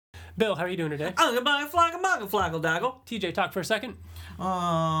Bill, how are you doing today? Flaggle. TJ, talk for a second.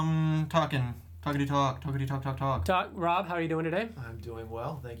 Talking. Talkity talk. Talk. Rob, how are you doing today? I'm doing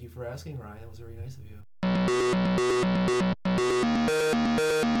well. Thank you for asking, Ryan. That was very nice of you.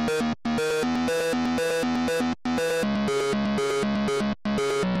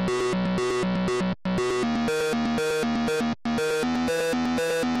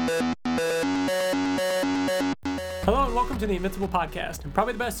 Hello and welcome to the Invincible Podcast,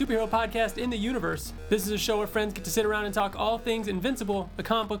 probably the best superhero podcast in the universe. This is a show where friends get to sit around and talk all things Invincible, a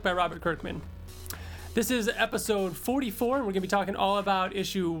comic book by Robert Kirkman. This is episode 44, and we're going to be talking all about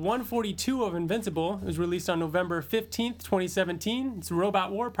issue 142 of Invincible. It was released on November 15th, 2017. It's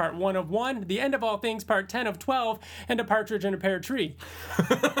Robot War, part 1 of 1, The End of All Things, part 10 of 12, and A Partridge in a Pear Tree.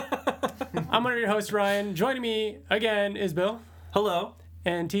 I'm one of your hosts, Ryan. Joining me again is Bill. Hello.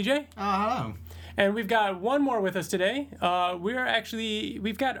 And TJ. Hello. And we've got one more with us today.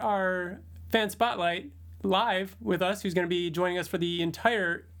 We've got our fan spotlight live with us, who's going to be joining us for the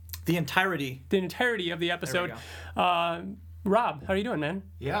entirety of the episode. Rob, how are you doing, man?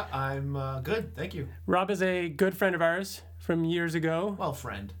 Yeah, I'm good. Thank you. Rob is a good friend of ours from years ago. Well,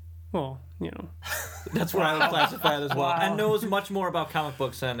 friend. Well, you know. That's where I would classify it as well. Wow. And knows much more about comic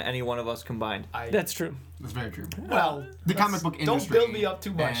books than any one of us combined. That's true. That's very true. Well, The comic book industry. Don't build me up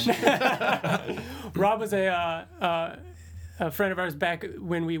too much. Rob was a friend of ours back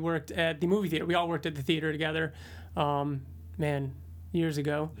when we worked at the movie theater. We all worked at the theater together, years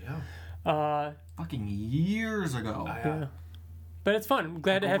ago. Yeah. Fucking years ago. Yeah. But it's fun. I'm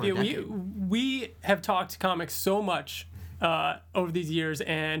glad to have Over a you. We have talked comics so much over these years,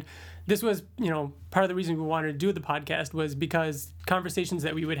 and this was, part of the reason we wanted to do the podcast was because conversations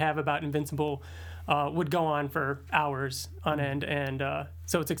that we would have about Invincible would go on for hours on end, and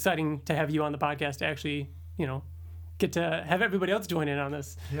so it's exciting to have you on the podcast to actually, get to have everybody else join in on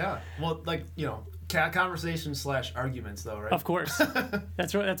this. Yeah. Well, conversation / arguments, though, right? Of course.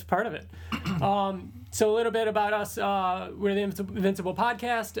 That's right. That's part of it. So a little bit about us. We're the Invincible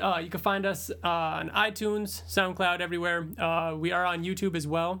Podcast. You can find us on iTunes, SoundCloud, everywhere. We are on YouTube as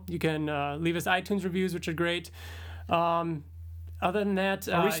well. You can leave us iTunes reviews, which are great. Other than that...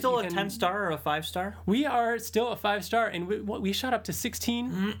 Are we still a 10-star or a 5-star? We are still a 5-star, and we shot up to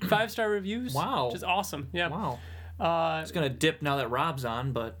 16 5-star reviews. Wow. Which is awesome. Yeah. Wow. It's going to dip now that Rob's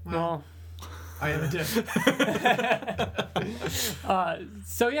on, but... Well... I am a dick.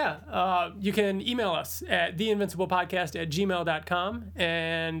 You can email us at theinvinciblepodcast@gmail.com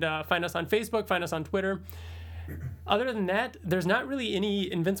and find us on Facebook, find us on Twitter. Other than that, there's not really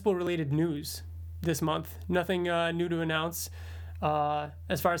any Invincible-related news this month. Nothing new to announce.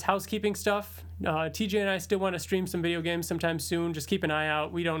 As far as housekeeping stuff, TJ and I still want to stream some video games sometime soon. Just keep an eye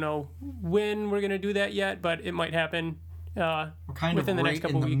out. We don't know when we're going to do that yet, but it might happen We're kind within of the next right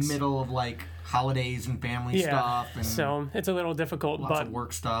couple in the weeks. middle of holidays and family stuff, and so it's a little difficult, lots but of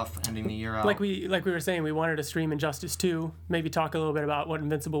work stuff ending the year out. like we were saying, we wanted to stream Injustice 2, maybe talk a little bit about what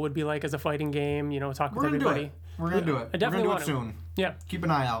Invincible would be like as a fighting game, talk with everybody. We're gonna do it. I definitely We're want gonna do to. it soon. Yeah. Keep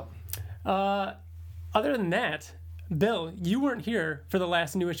an eye out. Other than that, Bill, you weren't here for the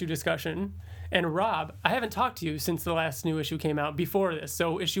last new issue discussion, and Rob, I haven't talked to you since the last new issue came out before this,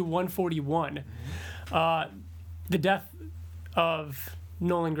 so issue 141. The death of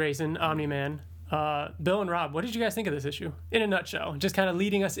Nolan Grayson, Omni-Man. Bill and Rob, what did you guys think of this issue? In a nutshell, just kind of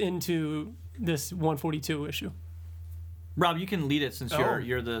leading us into this 142 issue. Rob, you can lead it since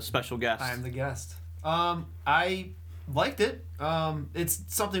you're the special guest. I am the guest. I liked it. It's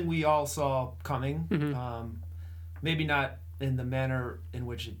something we all saw coming. Mm-hmm. Maybe not in the manner in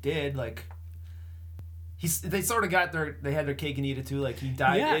which it did. They sort of they had their cake and eat it too. Like, he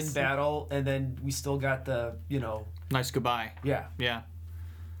died in battle, and then we still got the, Nice goodbye. Yeah. Yeah.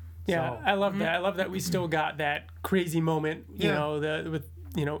 Yeah, So- I love that. I love that we still got that crazy moment, with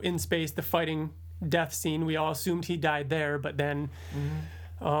in space, the fighting death scene. We all assumed he died there, but then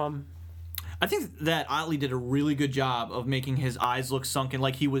I think that Otley did a really good job of making his eyes look sunken,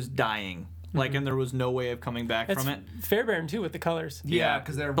 like he was dying. And there was no way of coming back it's from it. Fairbairn too with the colors. Yeah,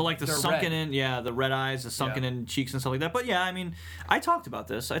 because they're But the they're sunken red. in, the red eyes, the sunken in cheeks and stuff like that. But yeah, I mean, I talked about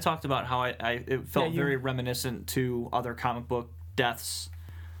this. I talked about how it felt very reminiscent to other comic book deaths.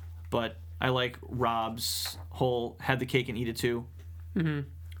 But I like Rob's whole had the cake and eat it too. Mm-hmm.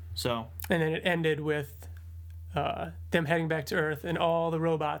 So. And then it ended with them heading back to Earth and all the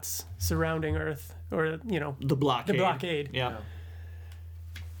robots surrounding Earth, or The blockade. the blockade. Yeah.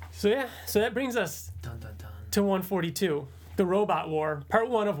 So that brings us Dun, dun, dun. to 142, the Robot War, part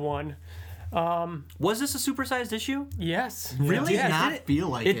 1 of 1. Was this a supersized issue? Yes. Really? It did not feel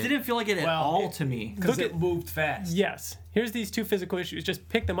like it. It didn't feel like it at all to me. Because it moved fast. Yes. Here's these 2 physical issues. Just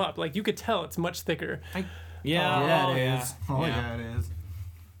pick them up. Like, you could tell it's much thicker. Yeah, it is. Oh, yeah, it is.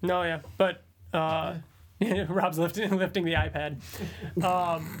 No, yeah. But Rob's lifting the iPad.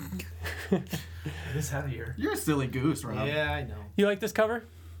 It's heavier. You're a silly goose, Rob. Yeah, I know. You like this cover?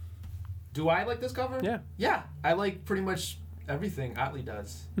 Do I like this cover? Yeah. Yeah, I like pretty much everything Otley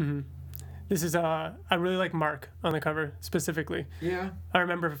does. Mm-hmm. This is I really like Mark on the cover specifically. Yeah. I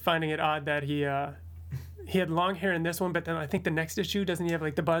remember finding it odd that he had long hair in this one, but then I think the next issue doesn't he have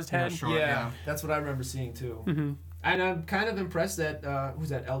like the buzzed head? Sure, yeah, that's what I remember seeing too. Mm-hmm. And I'm kind of impressed that who's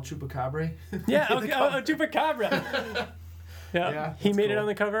that El Chupacabra? Yeah, Chupacabra. Yeah, he made it on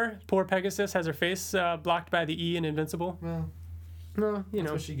the cover. Poor Pegasus has her face blocked by the E in Invincible. Well, no, you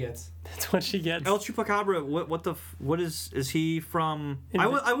know that's what she gets. That's what she gets. El Chupacabra, what is he from?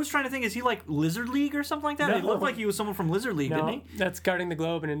 I was trying to think, is he like Lizard League or something like that? No. It looked like he was someone from Lizard League, didn't he? That's Guarding the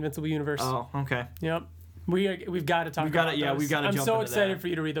Globe and Invincible Universe. Oh, okay. Yep. We've got to talk about those. We've got to I'm jump so into excited that. for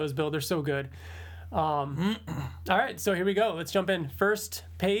you to read those, Bill. They're so good. All right, so here we go. Let's jump in. First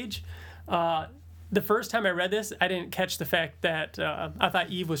page. The first time I read this, I didn't catch the fact that I thought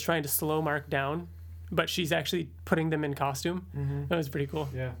Eve was trying to slow Mark down, but she's actually putting them in costume. Mm-hmm. That was pretty cool.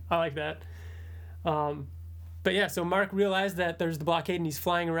 Yeah. I like that. But yeah, so Mark realized that there's the blockade and he's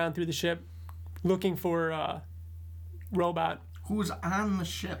flying around through the ship looking for Robot. Who's on the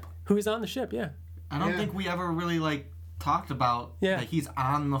ship? Who is on the ship, yeah. I don't think we ever really talked about that he's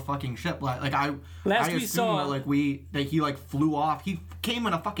on the fucking ship. I assume that he flew off. He came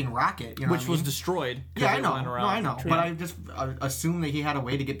in a fucking rocket, you know, which was destroyed. Yeah, I know. No, I know. True. But I just assumed that he had a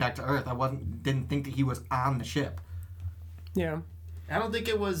way to get back to Earth. I didn't think that he was on the ship. Yeah. I don't think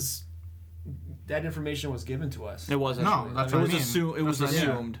it was. That information was given to us. It wasn't. No, that's what I mean. It was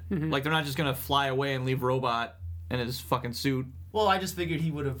assumed. Mm-hmm. Like they're not just gonna fly away and leave Robot in his fucking suit. Well, I just figured he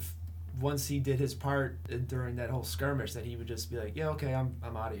would have. Once he did his part during that whole skirmish, that he would just be like, "Yeah, okay, I'm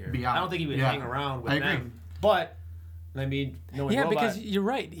out of here." Be out. I don't think he would hang around with I agree. them. But I mean, knowing Robot, because you're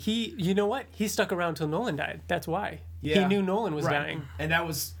right. You know what? He stuck around till Nolan died. That's why. Yeah. He knew Nolan was dying. And that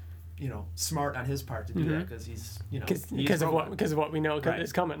was, smart on his part to do that because he's, because of what we know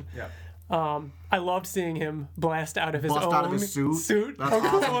is coming. Yeah. I loved seeing him blast out of his Bust own out of his suit. That's How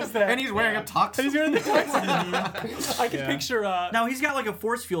cool awesome. was that? And he's wearing a tux. And he's wearing the tux. I can picture. Now he's got like a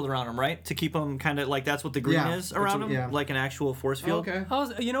force field around him, right? To keep him kind of like that's what the green is around him, like an actual force field. Okay.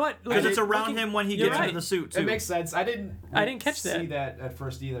 You know what? Because it's around him when he gets into the suit too. It makes sense. I didn't catch see that at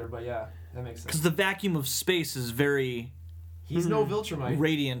first either, but yeah, that makes sense. Because the vacuum of space is very. He's no Viltrumite.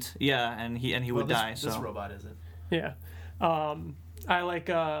 Radiant, yeah, and he would die. This Robot isn't. Yeah. I like.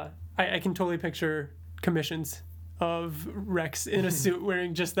 I can totally picture commissions of Rex in a suit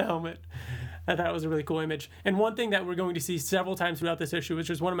wearing just the helmet. I thought it was a really cool image. And one thing that we're going to see several times throughout this issue, which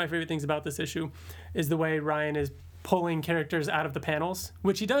is one of my favorite things about this issue, is the way Ryan is pulling characters out of the panels,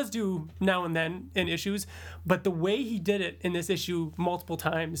 which he does do now and then in issues. But the way he did it in this issue multiple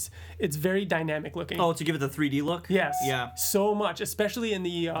times, it's very dynamic looking. Oh, to give it the 3D look? Yes. Yeah. So much, especially in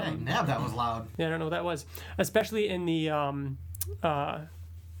the... Dang, that was loud. Yeah, I don't know what that was. Especially in the...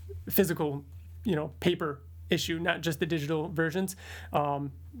 physical, paper issue, not just the digital versions.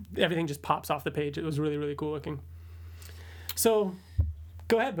 Everything just pops off the page. It was really, really cool looking. So,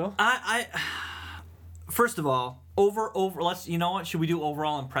 go ahead, Bill. I first of all, let's. You know what? Should we do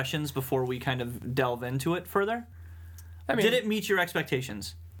overall impressions before we kind of delve into it further? I mean, did it meet your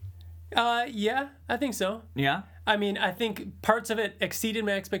expectations? Yeah, I think so. Yeah. I mean, I think parts of it exceeded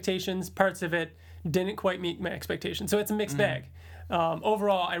my expectations. Parts of it didn't quite meet my expectations. So it's a mixed bag.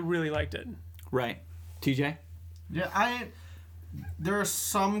 Overall, I really liked it. Right. TJ? Yeah, there are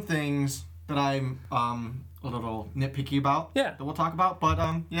some things that I'm a little nitpicky about. Yeah. That we'll talk about, but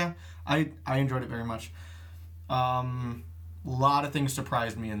yeah, I enjoyed it very much. A lot of things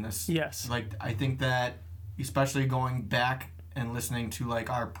surprised me in this. Yes. I think that, especially going back and listening to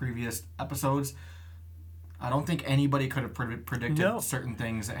our previous episodes, I don't think anybody could have predicted certain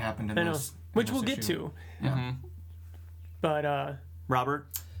things that happened in this. Which we'll get to. Yeah. Mm-hmm. But Robert?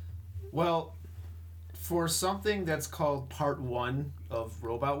 Well, for something that's called Part 1 of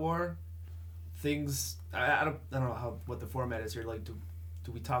Robot War, things I don't know what the format is here.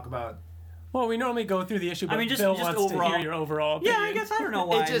 Do we talk about? Well, we normally go through the issue, but Bill wants overall. to hear your overall opinion. Yeah, I guess I don't know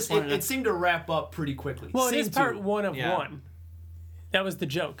why. It seemed to wrap up pretty quickly. Well, it is part 1 of 1. That was the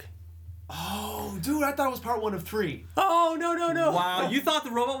joke. Oh, dude, I thought it was part 1 of 3. Oh, no. Wow, you thought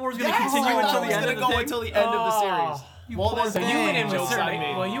the Robot War was going to continue until the end of the thing? until the end of the series. Well, poor So you went in with Jokes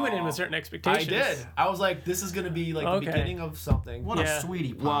on me. certain expectations. I did. I was like, this is gonna be like the beginning of something. What Yeah. a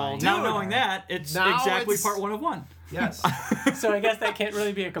sweetie pie. Well, now knowing that, it's Now exactly it's- part 1 of 1. Yes. So I guess that can't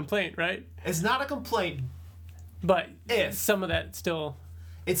really be a complaint, right? It's not a complaint. But If. some of that still.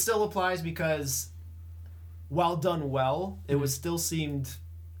 It still applies because, while done well, it was still seemed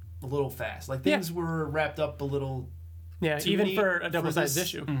a little fast. Like things were wrapped up a little. Yeah, Too even neat for a for double-sized this-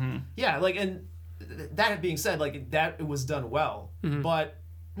 issue. Yeah, like, and that being said, like that it was done well, but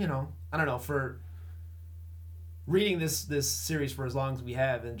I don't know, for reading this series for as long as we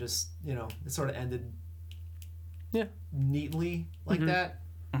have, and just it sort of ended. Yeah. Neatly like that.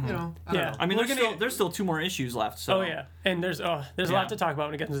 I don't know. I mean, We're there's still 2 more issues left. So. Oh yeah, and there's a lot to talk about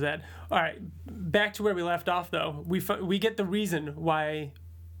when it gets to that. All right, back to where we left off though. We get the reason why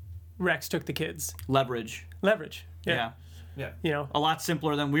Rex took the kids. Leverage. Yeah. Yeah. A lot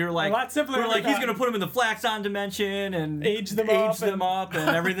simpler than we were like. A lot simpler We were than like, we he's thought. gonna put him in the Flaxon dimension and Age them up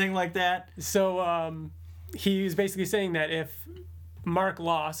and everything like that. So he was basically saying that if Mark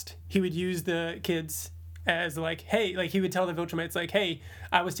lost, he would use the kids as like, hey, like he would tell the Viltrumites like, hey,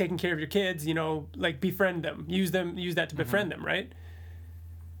 I was taking care of your kids, like befriend them, use that to befriend them, right?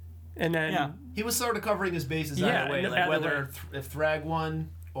 And then He was sort of covering his bases Yeah, either way, like either whether way. if Thrag won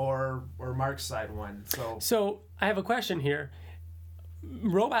or Mark's side won. So I have a question here.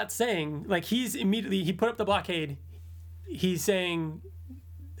 Robot's saying, like, he put up the blockade. He's saying,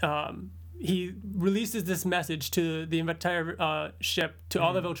 he releases this message to the entire ship, to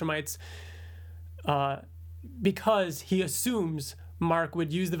all the Viltrumites, because he assumes Mark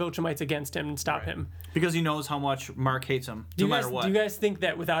would use the Viltrumites against him and stop him. Because he knows how much Mark hates him, no matter what. Do you guys think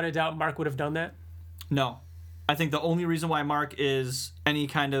that without a doubt Mark would have done that? No. I think the only reason why Mark is any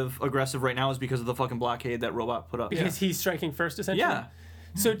kind of aggressive right now is because of the fucking blockade that Robot put up. Because he's striking first, essentially? Yeah.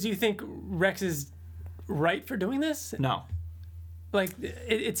 So do you think Rex is right for doing this? No. Like,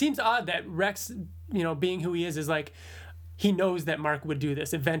 it seems odd that Rex, being who he is like, he knows that Mark would do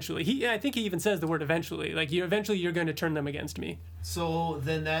this eventually. I think he even says the word eventually. Like, eventually you're going to turn them against me. So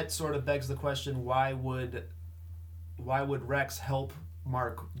then that sort of begs the question: why would Rex help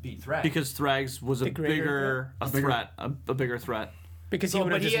Mark beat Thrag? Because Thrags was a bigger threat. Because he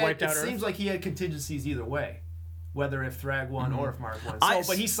would have just wiped out It Earth. seems like he had contingencies either way, whether if Thrag won or if Mark won. I-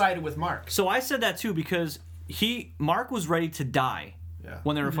 But he sided with Mark. So I said that too because Mark was ready to die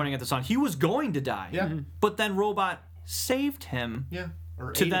when they were fighting at the sun. He was going to die. Yeah. But then Robot saved him Yeah.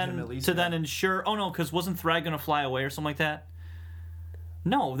 Or to aided then him at least. then ensure. Oh no, because wasn't Thrag gonna fly away or something like that?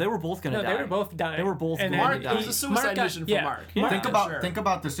 No, they were both gonna die. They were both dying. They were both And going then to It die. was a suicide mission for Mark. Yeah. Think Yeah, about sure. think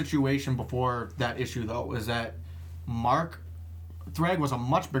about the situation before that issue though. Is that Thrag was a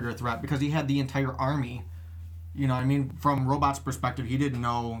much bigger threat because he had the entire army. You know what I mean? From Robot's perspective, he didn't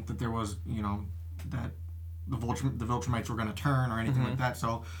know that there was that the Viltrumites were going to turn or anything like that.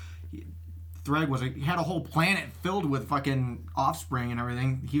 So Thrag he had a whole planet filled with fucking offspring and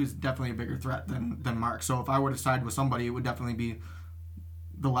everything. He was definitely a bigger threat than Mark. So if I were to side with somebody, it would definitely be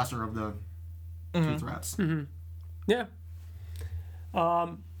the lesser of the two threats. Yeah.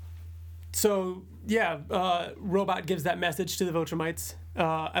 So, Robot gives that message to the Viltrumites.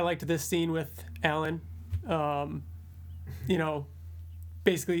 I liked this scene with Alan.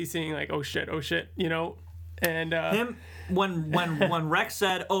 Basically saying like, oh shit, and Him when Rex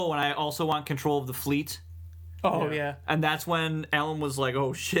said, "Oh, and I also want control of the fleet," yeah, and that's when Alan was like,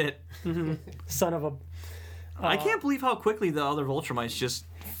 "Oh shit." son of a. I can't believe how quickly the other Viltrumites just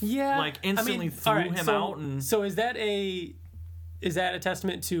instantly threw him out. And so is that a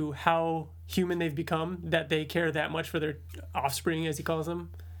testament to how human they've become, that they care that much for their offspring, as he calls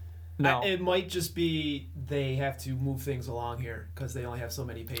them? no, It might just be they have to move things along here because they only have so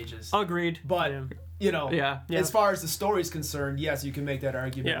many pages. agreed. But Yeah. as far as the story's concerned, yes, you can make that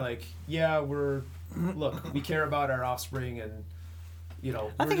argument. Yeah. Like, we care about our offspring, and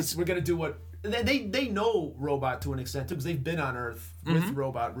we're gonna do what they know Robot to an extent too, because they've been on Earth with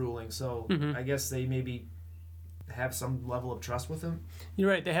Robot ruling. So I guess they maybe have some level of trust with him.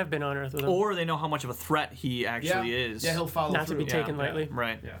 You're right. They have been on Earth with him. Or they know how much of a threat he actually is. Yeah, he'll follow Not through. to be taken lightly.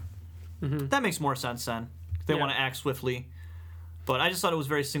 Right. Yeah. That makes more sense then. They Yeah. want to act swiftly. But I just thought it was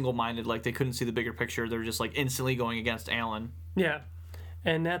very single-minded. Like, they couldn't see the bigger picture. They're just, like, instantly going against Alan. Yeah.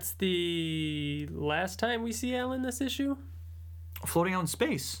 And that's the last time we see Alan this issue? Floating out in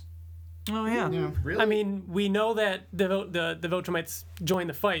space. Oh, yeah. Really? I mean, we know that the Viltrumites joined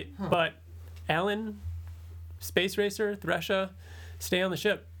the fight, but Alan, Space Racer, Thresha, stay on the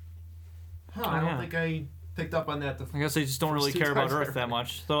ship. I don't Yeah. think I picked up on that. I guess they just don't really First two care about times I Earth that read.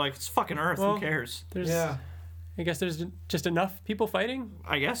 much. They're like, it's fucking Earth. Well, Who cares? There's, Yeah. I guess there's just enough people fighting.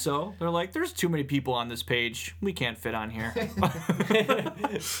 I guess so. They're like, there's too many people on this page. We can't fit on here.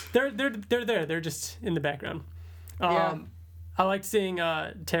 They're there. They're just in the background. I liked seeing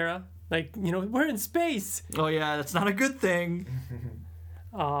Tara. Like, we're in space. Oh yeah, that's not a good thing.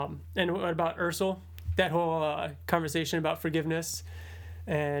 And what about Ursula? That whole conversation about forgiveness,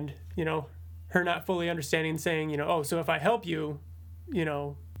 and her not fully understanding, saying, oh, so if I help you,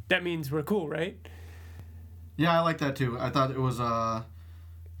 that means we're cool, right? Yeah, I like that too. I thought it was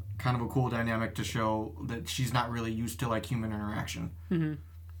kind of a cool dynamic to show that she's not really used to like human interaction. Mm-hmm.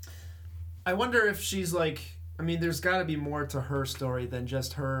 I wonder if she's like, I mean, there's got to be more to her story than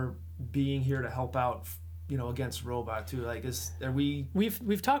just her being here to help out, against Robot too. Like,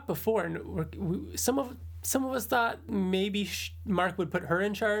 we've talked before, and some of us thought maybe Mark would put her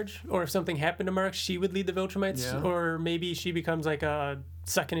in charge, or if something happened to Mark, she would lead the Viltrumites, or maybe she becomes like a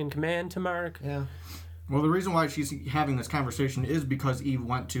second in command to Mark. Yeah. Well, the reason why she's having this conversation is because Eve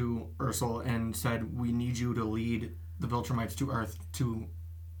went to Ursula and said, we need you to lead the Viltrumites to Earth to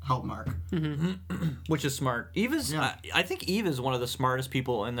help Mark. Mm-hmm. Which is smart. Eve is, I think Eve is one of the smartest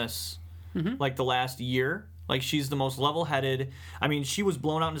people in this, like the last year. Like, she's the most level-headed. I mean, she was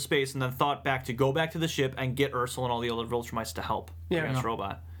blown out into space and then thought back to go back to the ship and get Ursula and all the other Viltrumites to help against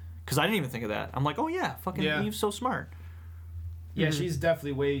Robot. Because I didn't even think of that. I'm like, oh yeah, fucking Eve's so smart. Yeah, she's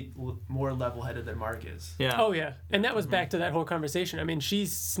definitely way more level-headed than Mark is. Yeah. Oh, yeah. And that was back to that whole conversation. I mean, she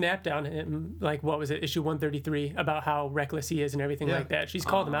snapped on him, like, what was it, issue 133, about how reckless he is and everything like that. She's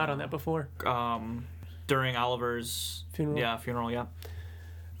called him out on that before. During Oliver's funeral. Funeral,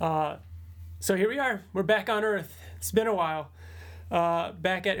 So here we are. We're back on Earth. It's been a while.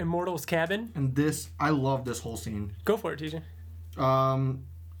 Back at Immortal's cabin. And I love this whole scene. Go for it, TJ.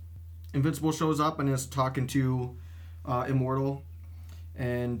 Invincible shows up and is talking to Immortal,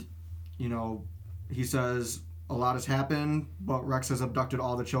 and he says a lot has happened, but Rex has abducted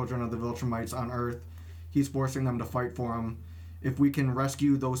all the children of the Viltrumites on Earth. He's forcing them to fight for him. If we can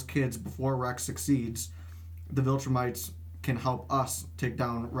rescue those kids before Rex succeeds, the Viltrumites can help us take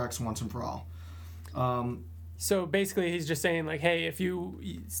down Rex once and for all. So basically he's just saying, like, hey, if you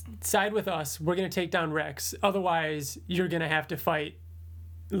side with us, we're going to take down Rex. Otherwise, you're going to have to fight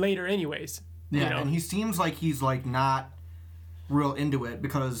later anyways. Yeah, and he seems like he's like not real into it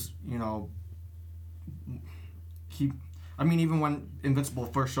because, even when Invincible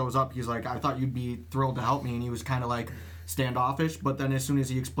first shows up, he's like, I thought you'd be thrilled to help me, and he was kind of like standoffish, but then as soon as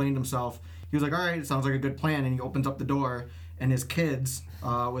he explained himself, he was like, all right, it sounds like a good plan, and he opens up the door, and his kids,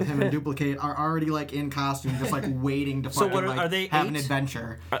 with him and Duplicate, are already like in costume, just like waiting to fight. So what are they? Have an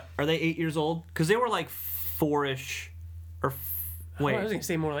adventure. Are they 8 years old? Because they were like 4-ish, or wait. I was gonna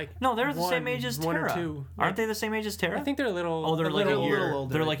say more like no, they're the same age as Tara. 1 or 2. Aren't they the same age as Tara? I think they're a little. Oh, they're like a year.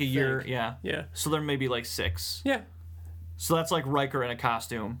 Older, they're like a year. think. Yeah. So they're maybe like 6. Yeah. So that's like Riker in a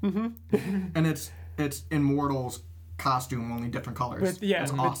costume. Mm-hmm. And it's Immortal's costume, only different colors.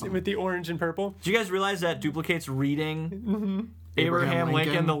 It's awesome. with the orange and purple. Do you guys realize that Duplicate's reading Abraham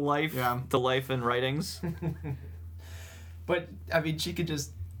Lincoln, the life and writings? But I mean, she could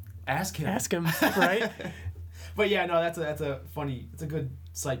just ask him, right? But yeah, no, that's a funny, it's a good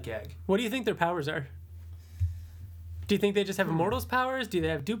sight gag. What do you think their powers are? Do you think they just have Immortals' powers? Do they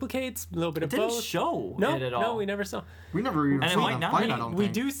have duplicates? A little bit of both? It didn't show it at all. No, we never saw. We never even saw them fight, I don't We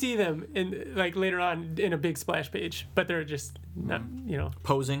think. do see them in like later on in a big splash page, but they're just not,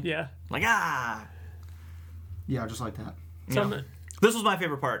 posing. Yeah. Like Yeah, just like that. This was my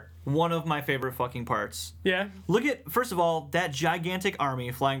favorite part. One of my favorite fucking parts. Yeah. Look at, first of all, that gigantic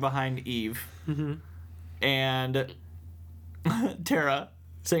army flying behind Eve. Mm-hmm. And Tara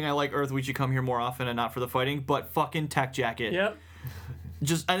saying, I like Earth, we should come here more often and not for the fighting, but fucking Tech Jacket. Yep.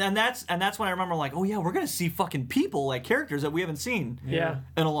 Just and that's when I remember, like, oh yeah, we're gonna see fucking people, like characters that we haven't seen in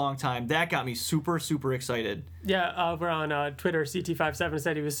a long time. That got me super, super excited. Yeah, over on Twitter, CT57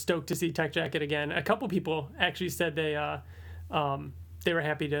 said he was stoked to see Tech Jacket again. A couple people actually said they were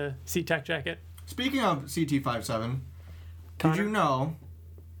happy to see Tech Jacket. Speaking of CT57, did you know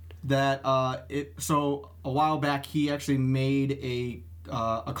that so a while back he actually made a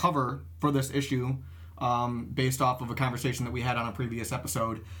cover for this issue based off of a conversation that we had on a previous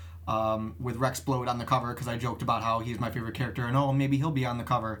episode with Rex Blode on the cover, because I joked about how he's my favorite character and maybe he'll be on the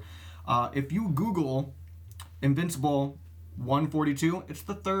cover. If you Google Invincible 142, it's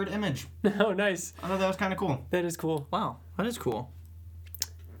the third image. Oh, nice. I thought that was kind of cool. That is cool. Wow, that is cool.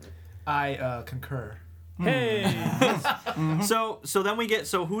 I concur. Hey. Mm-hmm. So then we get,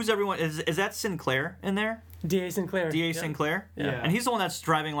 who's everyone? Is that Sinclair in there? D.A. Sinclair. D.A. Sinclair? Yeah. And he's the one that's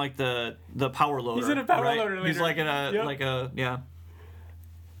driving like the power loader. He's in a power right? loader later. He's like in a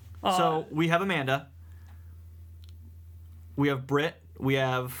so we have Amanda. We have Britt. We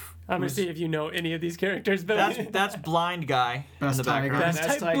have. I'm gonna see if you know any of these characters, Billy. That's blind guy Best in the Tiger. background.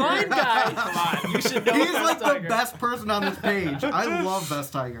 Best Tiger. blind guy. Come on, you should know. He's Best like Tiger. the best person on this page. I love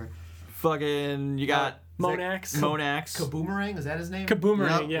Best Tiger. Fucking, you got Monax. Monax. Kaboomerang, is that his name?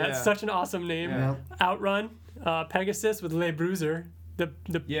 Kaboomerang. Yep. Yeah, it's Yeah. such an awesome name. Yeah. Outrun. Pegasus with Le Bruiser. The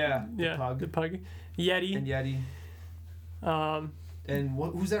Yeah. yeah Pug. the pug. Yeti. And Yeti. And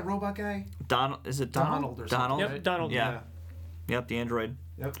who's that robot guy? Donald. Is it Donald? Donald or something. Donald. Yep, right? Donald. Yeah. Yep, the android.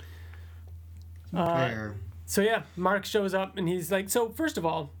 Yep. Fair. So yeah, Mark shows up and he's like, so first of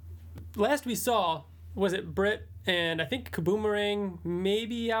all, last we saw, was it Britt and I think Kaboomerang,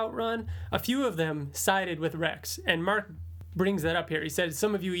 maybe Outrun? A few of them sided with Rex, and Mark brings that up here. He said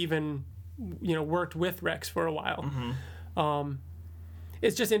some of you even, worked with Rex for a while.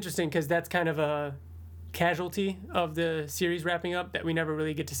 It's just interesting because that's kind of a casualty of the series wrapping up, that we never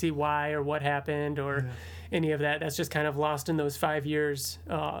really get to see why or what happened or any of that. That's just kind of lost in those 5 years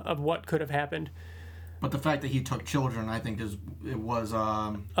of what could have happened. But the fact that he took children, I think, was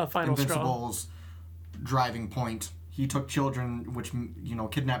A final straw. Invincible's driving point. He took children, which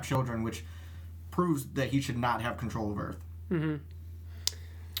kidnapped children, which proves that he should not have control of Earth. Mm-hmm.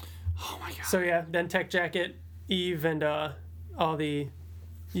 Oh my god. So yeah, then Tech Jacket, Eve, and all the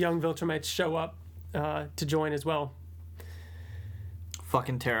young Viltrumites show up to join as well.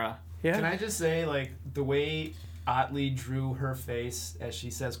 Fucking Tara. Yeah. Can I just say, like, the way Otley drew her face as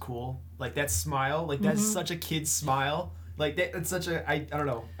she says cool, like that smile, like that's such a kid's smile. Like it's such a I don't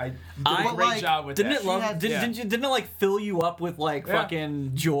know. I did a great job with didn't that. it love? Didn't it like fill you up with like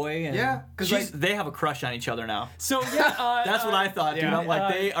fucking joy? And Yeah, 'cause, like- they have a crush on each other now. So yeah, That's what I thought, dude. yeah. I'm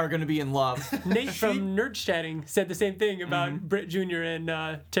like, they are gonna be in love. Nate from Nerd Chatting said the same thing about Britt Jr.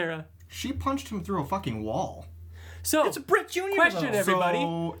 and Tara. She punched him through a fucking wall. So It's a Britt Jr. question, though. everybody.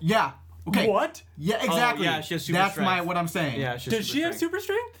 So, yeah. Okay. What? Yeah, exactly. yeah, she has super That's strength. what I'm saying. Yeah, she's Does super she have strength. super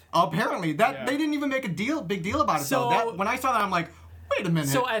strength? Apparently, that Yeah. they didn't even make a big deal about it. So- though. When I saw that, I'm like, wait a minute.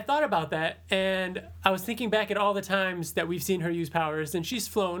 So I thought about that, and I was thinking back at all the times that we've seen her use powers, and she's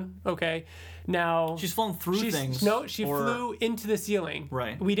flown. Okay, now She's flown through things. No, she or- flew into the ceiling.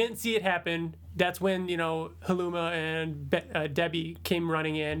 Right. We didn't see it happen. That's when Haluma and Debbie came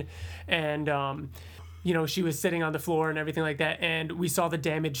running in, and she was sitting on the floor and everything like that, and we saw the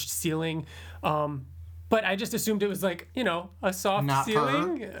damaged ceiling. But I just assumed it was like a soft Not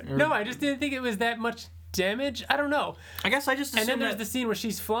ceiling. her? No, I just didn't think it was that much damage. I don't know. I guess I just And then assumed there's that- the scene where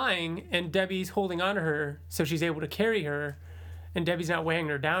she's flying and Debbie's holding on to her so she's able to carry her, and Debbie's not weighing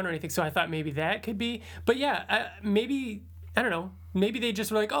her down or anything. So I thought maybe that could be. But yeah, maybe, I don't know. Maybe they just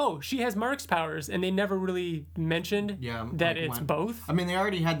were like, oh, she has Mark's powers, and they never really mentioned that it's both. I mean, they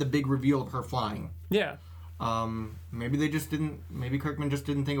already had the big reveal of her flying. Yeah. Maybe they just didn't. Maybe Kirkman just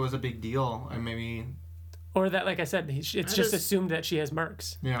didn't think it was a big deal, and maybe. Or that, like I said, it's just just- assumed that she has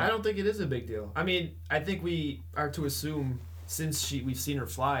Mark's. Yeah. I don't think it is a big deal. I mean, I think we are to assume, since we've seen her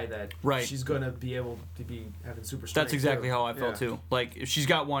fly, that Right. she's gonna be able to be having super strength. That's exactly too. how I felt Yeah. tue. Like if she's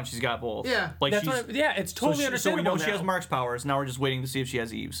got one, she's got both. Yeah. Like That's she's. it's totally so we understandable. know she has now. Mark's powers. Now we're just waiting to see if she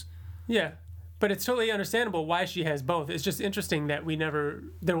has Eve's. Yeah. But it's totally understandable why she has both. It's just interesting that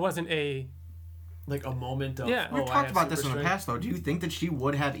there wasn't a. Like a moment of. Yeah. We've I talked have about this in super the strength. past, though. Do you think that she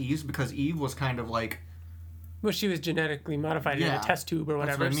would have Eve's because Eve was kind of like. Well, she was genetically modified in Yeah, a test tube or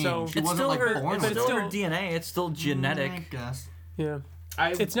that's whatever. what I mean. So She It's wasn't still like her. born It's with still it. her DNA. It's still genetic. I guess. yeah,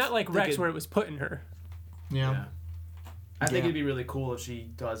 I it's not like think Rex where it was put in her. Yeah. Yeah. I think Yeah. it'd be really cool if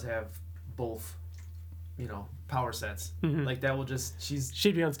she does have both, power sets. Like that will just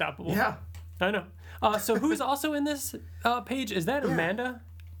She'd be unstoppable. yeah. I know. So who's also in this page? Is that Amanda?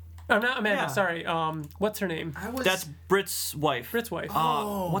 Oh, not Amanda. Yeah. Sorry. What's her name? I was. That's Britt's wife. Britt's wife.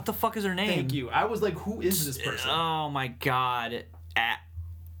 What the fuck is her name? Thank you. I was like, who is this person? Oh my god. I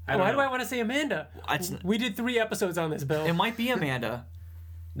don't Why know. do I want to say Amanda? It's- We did 3 episodes on this, Bill. It might be Amanda.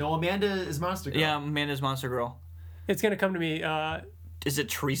 No, Amanda is Monster Girl. Yeah, Amanda's Monster Girl. It's gonna come to me. Is it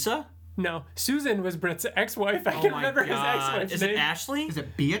Teresa? No, Susan was Britt's ex-wife. I Oh can't my remember his god. ex-wife's Is name. it Ashley? Is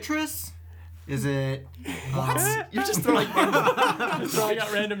it Beatrice? Is it. You're just throwing. Just throwing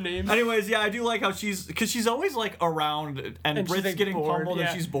out random names. Anyways, yeah, I do like how because she's always like around and she's, Britt's like, getting bored, pummeled yeah.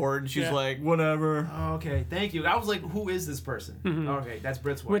 and she's bored and she's Yeah. like, whatever. Okay, thank you. I was like, who is this person? Okay, that's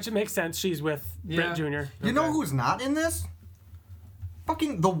Britt's wife. Which makes sense. She's with Yeah. Britt Jr. You know Okay. who's not in this?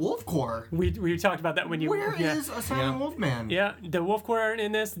 Fucking the Wolf Corps. We talked about that when you. Where yeah. is Asylum Wolfman? Yeah, the Wolf Corps aren't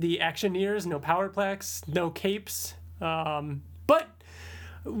in this. The Actioneers, no Powerplex, no capes. But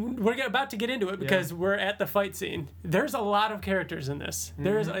we're about to get into it because we're at the fight scene. There's a lot of characters in this.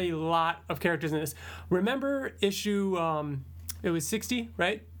 There's a lot of characters in this. Remember issue, it was 60,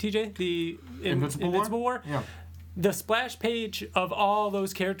 right, TJ? The Invincible War? War? Yeah. the splash page of all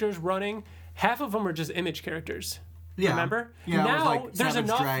those characters running, half of them are just image characters. Yeah. Remember? Yeah, now like there's Savage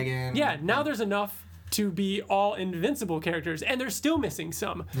enough. Dragon. Yeah, now there's enough to be all Invincible characters, and they're still missing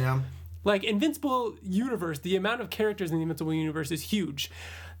some. Yeah. Like, Invincible Universe, the amount of characters in the Invincible Universe is huge.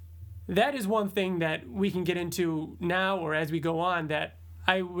 That is one thing that we can get into now or as we go on that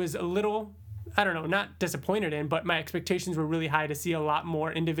I was a little, I don't know, not disappointed in, but my expectations were really high to see a lot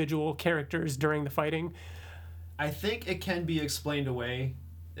more individual characters during the fighting. I think it can be explained away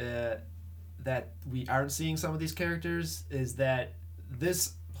that we aren't seeing some of these characters is that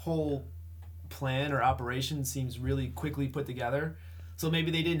this whole plan or operation seems really quickly put together. So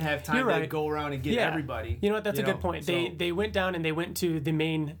maybe they didn't have time to go around and get everybody. You know what? That's a good point. So, they went down and they went to the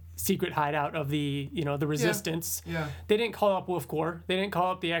main secret hideout of the the Resistance. Yeah. They didn't call up Wolf Corps. They didn't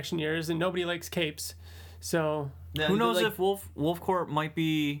call up the Actioneers, and nobody likes capes. So who knows if Wolf Corps might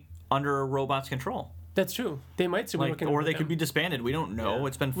be under a robot's control? That's true. They might still be looking or they could be disbanded. We don't know. Yeah.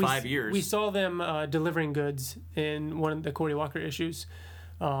 It's been 5 years. We saw them delivering goods in one of the Cody Walker issues,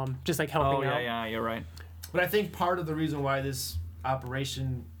 just like helping out. Oh yeah, you're right. But I think part of the reason why this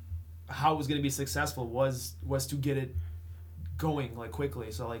operation, how it was going to be successful, was to get it going like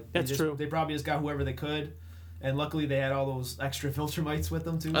quickly. So like that's true. They probably just got whoever they could, and luckily they had all those extra Viltrumites with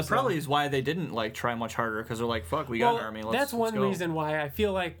them too. That probably is why they didn't try much harder, because they're like, fuck, we got an army. That's one reason why I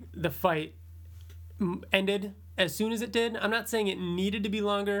feel like the fight ended as soon as it did. I'm not saying it needed to be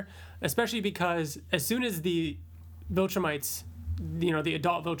longer, especially because as soon as the Viltrumites, the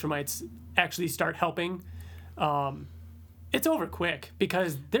adult Viltrumites actually start helping, it's over quick,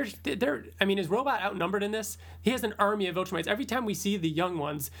 because they're I mean, is Robot outnumbered in this? He has an army of Viltrumites. Every time we see the young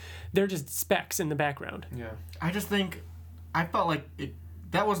ones, they're just specks in the background. Yeah. I just think I felt like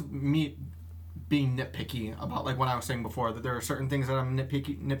that was me being nitpicky about like what I was saying before, that there are certain things that I'm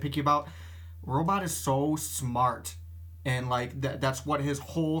nitpicky about. Robot is so smart, and like that's what his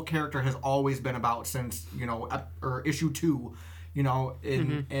whole character has always been about since or issue 2,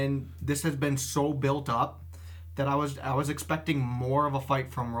 and this has been so built up that I was expecting more of a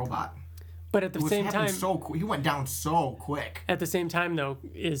fight from Robot. But at the same time, he went down so quick. At the same time, though,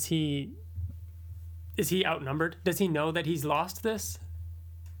 is he outnumbered? Does he know that he's lost this?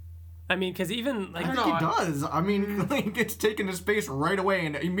 I mean, because even like I think he does. I mean, like, it's taken his space right away,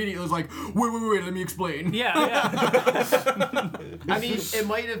 and immediately was like, wait, let me explain. Yeah. I mean, it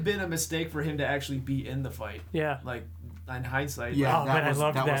might have been a mistake for him to actually be in the fight. Yeah. Like, in hindsight. Yeah, I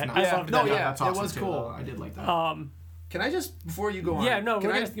loved that. Was nice. I loved that. That's awesome it was too, cool. though. I did like that. Can I just, before you go on? Yeah, no,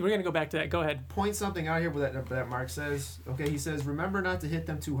 we're gonna go back to that. Go ahead. Point something out here that Mark says. Okay, he says, remember not to hit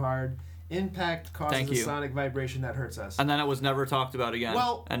them too hard. Impact causes a sonic vibration that hurts us. And then it was never talked about again.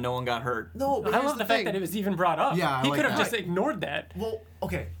 Well, and no one got hurt. No, but I love the fact that it was even brought up. Yeah, he could have just ignored that. Well,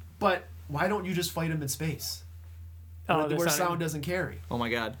 okay, but why don't you just fight him in space? Where sound doesn't carry. Oh my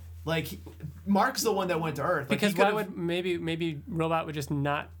God. Like, Mark's the one that went to Earth. Like, because why would maybe Robot would just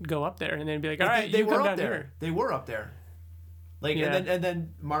not go up there and then be like, all right, you come down here. They were up there. Like, yeah. and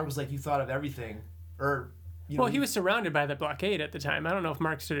then Mark was like, you thought of everything, or. He was surrounded by the blockade at the time. I don't know if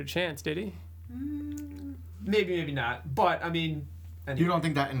Mark stood a chance, did he? Maybe not. But I mean, anyway. You don't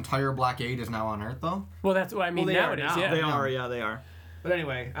think that entire blockade is now on Earth, though? Well, that's what I mean. Now it is. Yeah, they are. Yeah, they are. But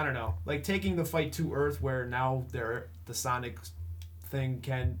anyway, I don't know. Like, taking the fight to Earth, where now the sonic thing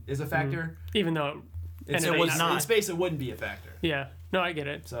is a factor, even though in space it wouldn't be a factor. Yeah. No, I get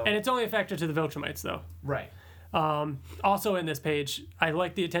it. So, and it's only a factor to the Viltrumites, though. Right. Also in this page, I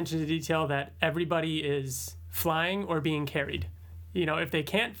like the attention to detail that everybody is flying or being carried. If they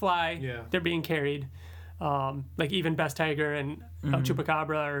can't fly, they're being carried. Like even Best Tiger and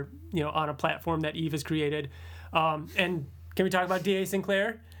Chupacabra are, on a platform that Eve has created. And can we talk about D.A.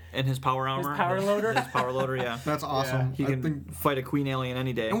 Sinclair? And his power armor. His power loader. His power loader, yeah. That's awesome. Yeah. He can fight a queen alien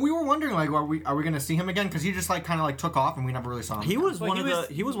any day. And we were wondering, like, are we going to see him again? Because he just kind of took off, and we never really saw him. He was one of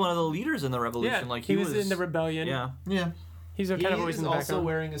the leaders in the revolution. Yeah, like he was in the rebellion. Yeah. He's kind of always in the background. also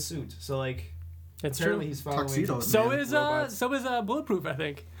wearing a suit, so like. It's apparently true. He's following. Tuxedos, so is Bulletproof, I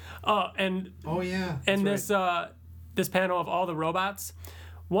think. And this panel of all the robots.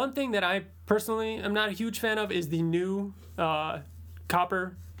 One thing that I personally am not a huge fan of is the new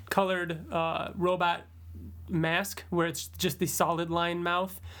copper colored robot mask, where it's just the solid line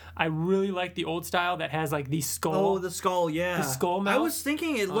mouth. I really like the old style that has like the skull. Oh, the skull, yeah. The skull mouth. I was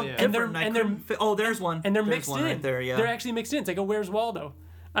thinking it looked different. There's one. And they're mixed in. Right there, yeah. They're actually mixed in. It's like a Where's Waldo.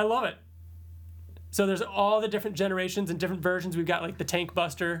 I love it. So there's all the different generations and different versions. We've got like the Tank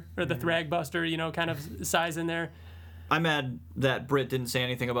Buster or the Thrag Buster, kind of size in there. I'm mad that Britt didn't say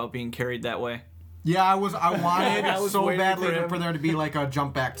anything about being carried that way. Yeah, I wanted so badly for there to be like a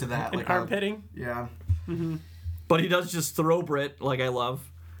jump back to that. Like arm pitting? Yeah. Mm-hmm. But he does just throw Britt, like I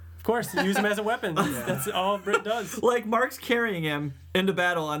love. Of course, use him as a weapon. That's all Britt does. Like, Mark's carrying him into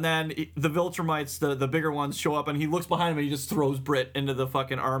battle, and then the Viltrumites, the bigger ones, show up, and he looks behind him, and he just throws Britt into the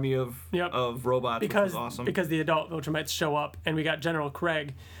fucking army of robots, which was awesome. Because the adult Viltrumites show up, and we got General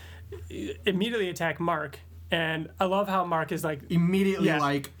Craig immediately attack Mark, and I love how Mark is like...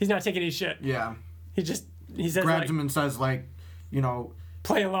 Immediately, he's not taking any shit. Yeah. He says, grabs him and says, like, you know...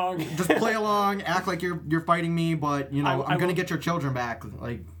 Play along. Just play along, act like you're fighting me, but, you know, I'm going to get your children back,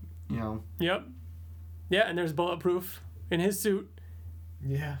 like... You know. Yep. Yeah, and there's Bulletproof in his suit.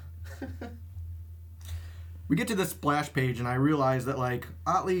 Yeah. We get to this splash page, and I realize that, like,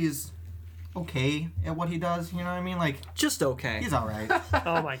 Otley's okay at what he does. You know what I mean? Like, just okay. He's all right.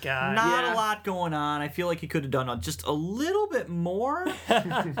 Oh my god. Not a lot going on. I feel like he could have done just a little bit more.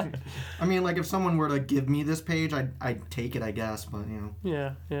 I mean, like, if someone were to give me this page, I'd take it, I guess. But you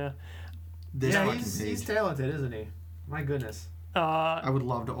know. Yeah. He's talented, isn't he? My goodness. I would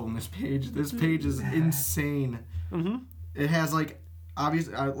love to own this page. This page is insane. Mm-hmm. It has, like,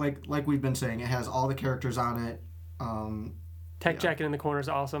 obviously, like we've been saying, it has all the characters on it. Tech Jacket in the corner is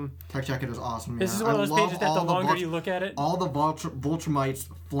awesome. Tech Jacket is awesome. This is one of those pages that the longer you look at it, all the Viltrumites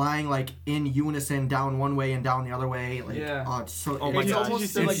flying like in unison down one way and down the other way. Like, it's so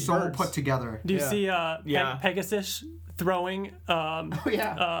it's so put together. Do you see Pegasus throwing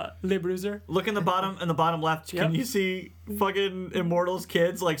Le Bruiser? Look in the bottom left. Can you see fucking Immortal's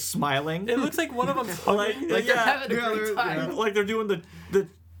kids like smiling? It looks like one of them's hugging. like they're having a great time. Like they're doing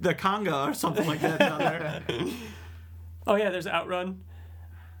the conga or something like that down there. Oh yeah, there's Outrun,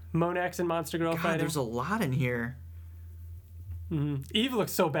 Monax and Monster Girl fighting. There's a lot in here. Mm-hmm. Eve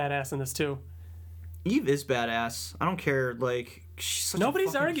looks so badass in this too. Eve is badass. I don't care. Like, she's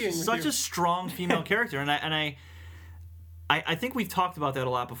nobody's arguing. She's such a strong female character, and I think we've talked about that a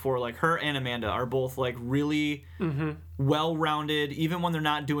lot before. Like, her and Amanda are both like really well-rounded, even when they're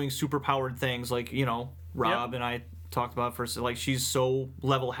not doing super-powered things. Like, you know, Rob and I talked about first. Like, she's so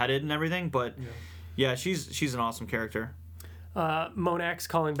level-headed and everything, but. Yeah, she's an awesome character. Monax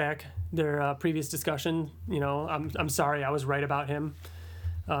calling back their previous discussion. You know, I'm sorry, I was right about him.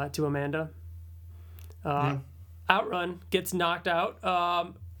 To Amanda. Outrun gets knocked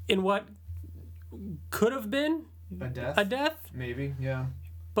out in what could have been a death. Maybe, yeah.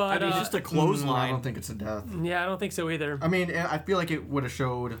 But it's just a clothesline. I don't think it's a death. Yeah, I don't think so either. I mean, I feel like it would have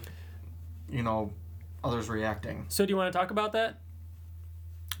showed, you know, others reacting. So do you want to talk about that?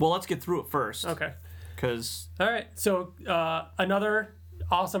 Well, let's get through it first. Okay. Because all right, so another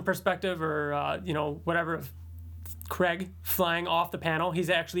awesome perspective, or you know, whatever, of Craig flying off the panel. He's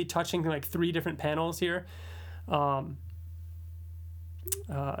actually touching like 3 different panels here. Then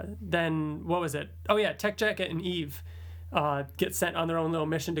what was it? Oh yeah, Tech Jacket and Eve get sent on their own little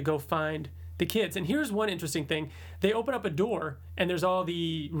mission to go find the kids. And here's one interesting thing: they open up a door, and there's all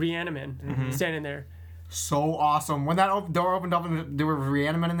the Reanimen standing there. So awesome. When that door opened up and there were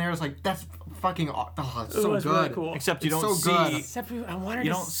Reanimen in there, it's like, that's fucking it's so good. Really cool. Except you don't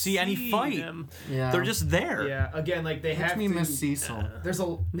see any fight. Them. Yeah. They're just there. Yeah. Again, like they have to miss Cecil.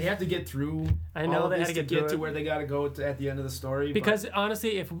 They have to get through. I know they had to get to where they got to go at the end of the story. Because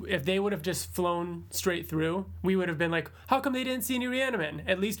honestly, if they would have just flown straight through, we would have been like, how come they didn't see any Reanimen?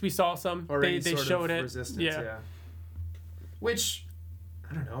 At least we saw some. Or they sort showed of it. Resistance, yeah. Which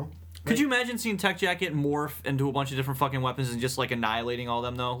I don't know. Could you imagine seeing Tech Jacket morph into a bunch of different fucking weapons and just like annihilating all of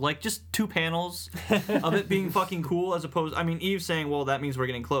them though? Like just 2 panels of it being fucking cool as opposed. I mean, Eve saying, "Well, that means we're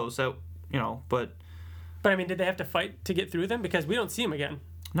getting close." So you know, but I mean, did they have to fight to get through them? Because we don't see them again.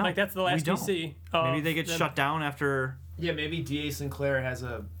 No, like that's the last we see. Maybe they get shut down after. Yeah, maybe D.A. Sinclair has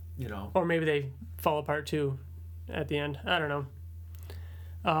a, you know. Or maybe they fall apart too, at the end. I don't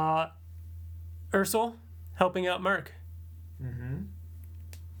know. Ursula helping out Mark. Mm-hmm.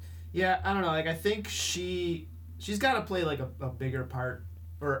 Yeah, I don't know. Like, I think she's got to play like a bigger part,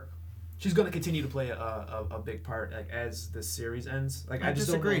 or she's going to continue to play a big part like as the series ends. Like, I just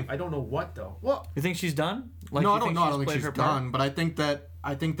disagree. Don't know, I don't know what though. Well, you think she's done? Like, no, I don't think she's done. But I think that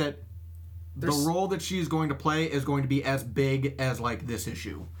the role that she's going to play is going to be as big as like this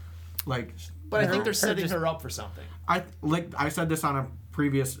issue, like. But I think they're setting her up for something. I said this on a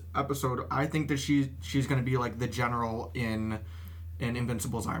previous episode. I think that she's going to be like the general in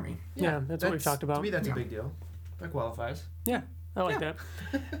Invincible's army. Yeah, that's what we've talked about. To me, that's a big deal. That qualifies. Yeah, I like that.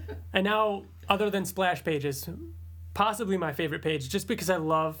 And now, other than splash pages, possibly my favorite page, just because I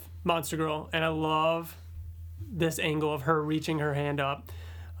love Monster Girl and I love this angle of her reaching her hand up,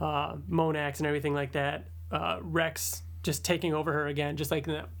 Monax and everything like that. Rex just taking over her again, just like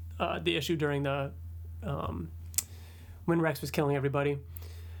in the issue during the when Rex was killing everybody,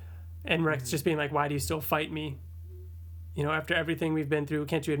 and Rex just being like, "Why do you still fight me?" You know, after everything we've been through,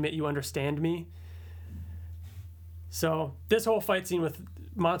 can't you admit you understand me? So this whole fight scene with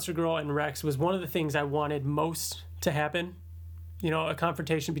Monster Girl and Rex was one of the things I wanted most to happen. You know, a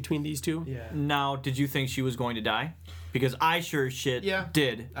confrontation between these two. Yeah. Now, did you think she was going to die? Because I sure as shit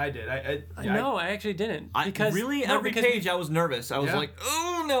did. I did. No, I actually didn't. Because every page I was nervous. I was like,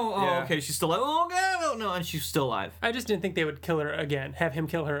 oh no, okay, she's still alive. Oh god, no, and she's still alive. I just didn't think they would kill her again, have him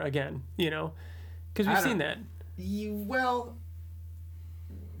kill her again, you know? Because we've seen that. Well...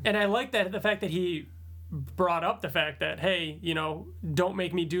 And I like that, the fact that he brought up the fact that, hey, you know, don't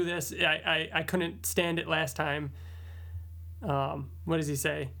make me do this. I couldn't stand it last time. What does he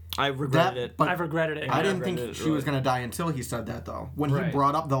say? I regretted it. I've regretted it. I didn't think she was going to die until he said that, though. When he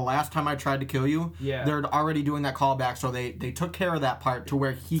brought up the last time I tried to kill you, they're already doing that callback, so they took care of that part to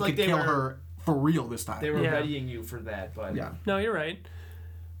where he could kill her for real this time. They were readying you for that, but... Yeah. No, you're right.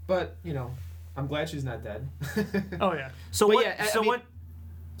 But, you know, I'm glad she's not dead. Oh, yeah. So but what... what...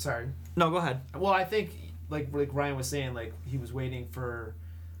 Sorry. No, go ahead. Well, I think, like Ryan was saying, like, he was waiting for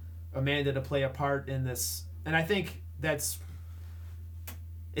Amanda to play a part in this, and I think that's...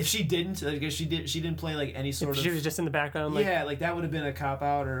 If she didn't, like, if she didn't play like any sort of. She was just in the background. Like, like that would have been a cop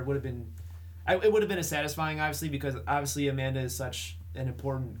out, or it would have been. It would have been a satisfying, obviously, because obviously Amanda is such an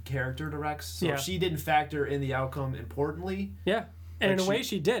important character to Rex. So she didn't factor in the outcome importantly. Yeah, and like in a way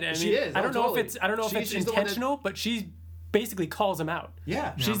she did. I mean, she is. I don't know if it's intentional, but she basically calls him out.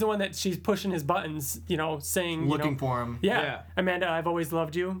 Yeah, she's the one that she's pushing his buttons. You know, saying looking for him. Yeah, Amanda, I've always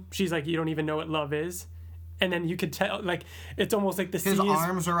loved you. She's like, you don't even know what love is. And then you could tell, like, it's almost like the sea is... His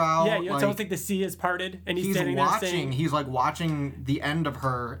arms are out. Yeah, it's almost like the sea is parted, and he's standing there saying... He's, like, watching the end of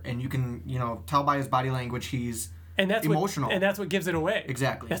her, and you can, you know, tell by his body language he's emotional. And that's what gives it away.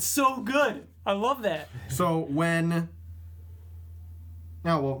 Exactly. That's so good. I love that. So when...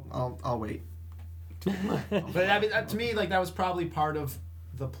 No, well, I'll wait. But, I mean, to me, like, that was probably part of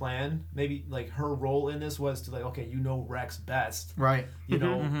the plan. Maybe, like, her role in this was to, like, okay, you know Rex best. Right. You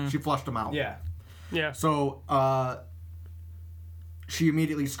know? She flushed him out. Yeah. Yeah. So she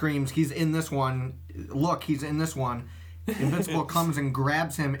immediately screams, he's in this one. Look, he's in this one. Invincible comes and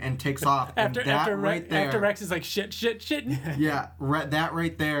grabs him and takes off. After after Rex is like, shit. Yeah, that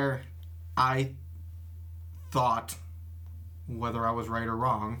right there, I thought, whether I was right or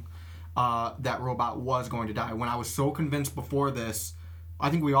wrong, that robot was going to die. When I was so convinced before this, I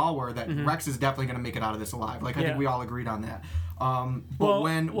think we all were, that Rex is definitely going to make it out of this alive. Like, I think we all agreed on that. But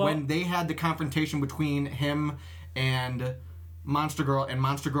when they had the confrontation between him and Monster Girl, and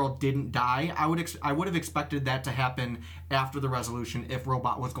Monster Girl didn't die, I would have expected that to happen after the resolution if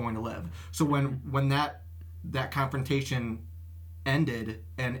Robot was going to live. So when that confrontation ended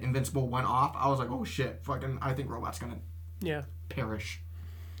and Invincible went off, I was like, oh shit, fucking, I think Robot's gonna perish.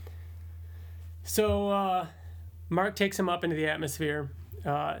 So Mark takes him up into the atmosphere,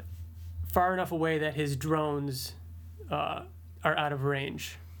 far enough away that his drones are out of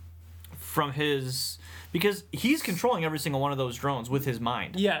range. From his... Because he's controlling every single one of those drones with his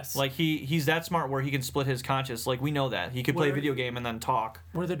mind. Yes. Like, he's that smart where he can split his conscious. Like, we know that. He could play a video game and then talk.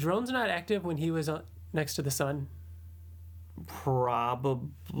 Were the drones not active when he was next to the sun? Probably...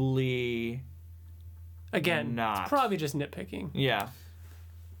 Again, not. It's probably just nitpicking. Yeah.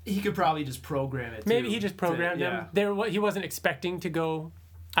 He could probably just program it, Maybe he just programmed them. He wasn't expecting to go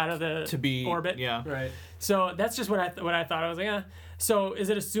out of the orbit. Yeah. Right. So that's just what I thought. I was like, So is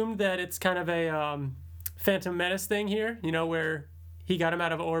it assumed that it's kind of a Phantom Menace thing here? You know, where he got him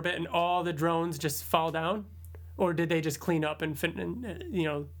out of orbit and all the drones just fall down? Or did they just clean up and you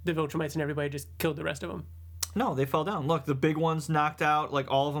know, the Viltrumites and everybody just killed the rest of them? No, they fell down. Look, the big ones knocked out.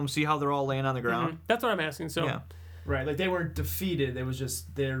 Like, all of them. See how they're all laying on the ground? Mm-hmm. That's what I'm asking. So. Yeah. Right, like they weren't defeated. It was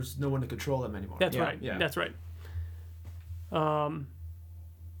just there's no one to control them anymore. That's right. Yeah. That's right.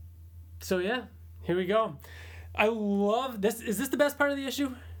 So yeah, here we go. I love this. Is this the best part of the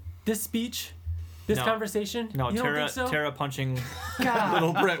issue? This speech? This conversation? No, you don't think so? Tara punching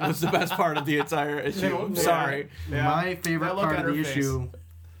Little Brit was the best part of the entire issue. I'm sorry. Yeah. My favorite part of the issue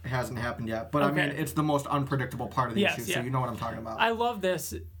hasn't happened yet, but I mean, it's the most unpredictable part of the issue, so you know what I'm talking about. I love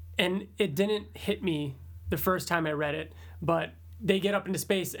this, and it didn't hit me the first time I read it, but they get up into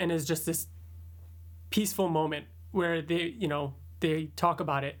space and it's just this peaceful moment where they talk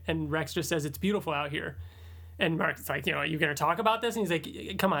about it, and Rex just says it's beautiful out here, and Mark's like, you know, you're gonna talk about this, and he's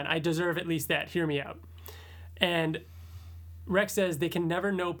like, come on, I deserve at least that, hear me out. And Rex says they can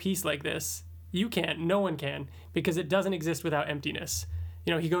never know peace like this. You can't, no one can, because it doesn't exist without emptiness.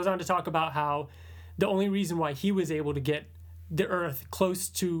 You know, he goes on to talk about how the only reason why he was able to get the Earth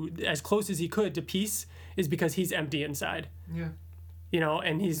as close as he could to peace is because he's empty inside. Yeah. You know,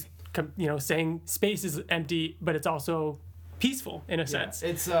 and he's saying space is empty, but it's also peaceful in a sense.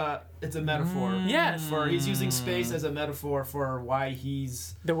 It's a metaphor. Yes. For he's using space as a metaphor for why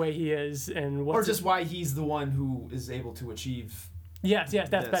he's the way he is, and why he's the one who is able to achieve. Yes,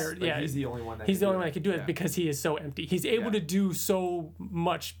 that's better. Like, he's the only one that can do it because he is so empty. He's able to do so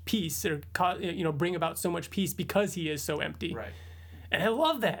much peace, or bring about so much peace because he is so empty. Right. And I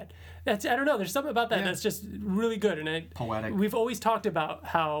love that. I don't know. There's something about that that's just really good. And poetic. We've always talked about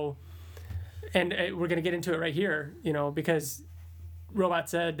how, and we're gonna get into it right here. Because Robot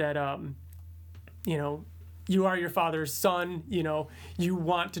said that you are your father's son. You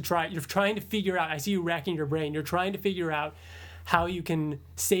want to try. You're trying to figure out. I see you racking your brain. You're trying to figure out how you can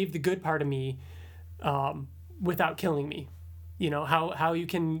save the good part of me without killing me. How you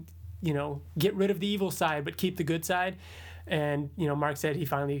can get rid of the evil side but keep the good side. And Mark said he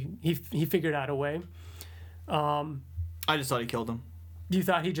finally he figured out a way. I just thought he killed him. You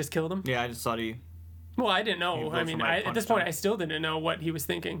thought he just killed him? Yeah, I just thought he. Well, I didn't know. I mean, at this point, I still didn't know what he was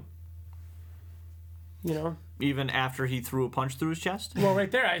thinking. Even after he threw a punch through his chest. Well,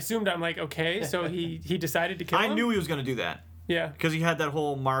 right there, I assumed. I'm like, okay, so he decided to kill him. I knew he was going to do that. Yeah. Because he had that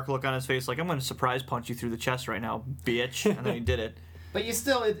whole Mark look on his face, like, I'm going to surprise punch you through the chest right now, bitch. And then he did it. But you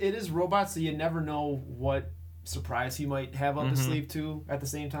still, it is Robot, so you never know what surprise he might have up his sleeve too at the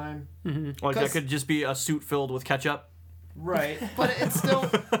same time. Mm-hmm. Like that could just be a suit filled with ketchup. Right. But it's still,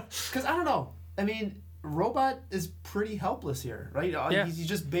 because I don't know. I mean, Robot is pretty helpless here, right? Yeah. He's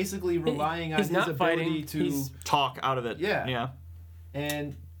just basically relying on his ability to talk out of it. Yeah. Yeah.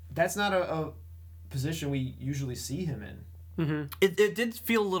 And that's not a position we usually see him in. Mm-hmm. It did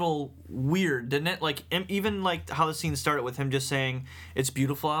feel a little weird, didn't it? Like even like how the scene started with him just saying it's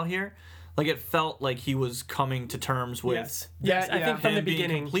beautiful out here. Like it felt like he was coming to terms with. Yes. I think from the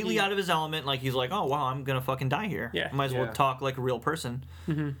beginning, completely out of his element. Like he's like, oh wow, I'm gonna fucking die here. Yeah. I might as well talk like a real person.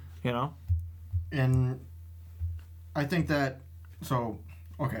 Mm-hmm. And I think that so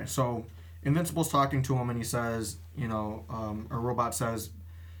Invincible's talking to him and he says, a Robot says,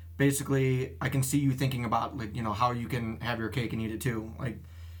 basically, I can see you thinking about how you can have your cake and eat it too. Like,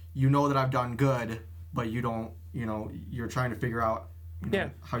 that I've done good, but you don't. You're trying to figure out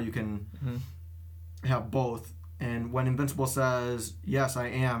how you can have both. And when Invincible says, yes, I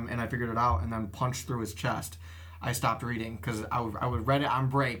am, and I figured it out, and then punched through his chest, I stopped reading because I read it on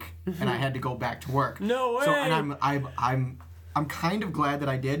break and I had to go back to work. No way. So and I'm kind of glad that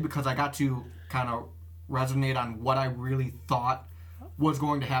I did because I got to kind of resonate on what I really thought was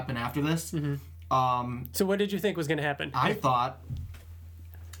going to happen after this. Mm-hmm. So what did you think was going to happen? I thought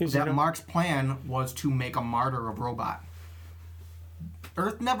that Mark's plan was to make a martyr of Robot.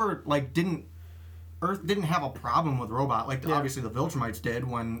 Earth never didn't have a problem with Robot. Obviously the Viltrumites did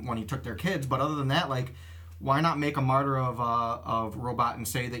when he took their kids, but other than that, why not make a martyr of Robot and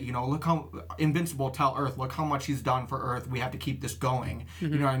say that, look how Invincible tell Earth, look how much he's done for Earth, we have to keep this going.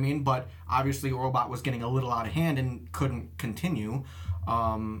 Mm-hmm. You know what I mean? But obviously Robot was getting a little out of hand and couldn't continue.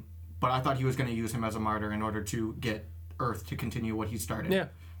 But I thought he was going to use him as a martyr in order to get Earth to continue what he started. Yeah.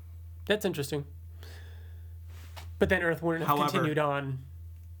 That's interesting. But then Earth wouldn't have continued on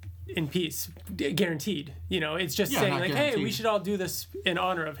in peace, guaranteed. It's just saying like, guaranteed. Hey, we should all do this in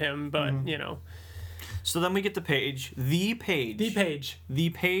honor of him, but, So then we get the page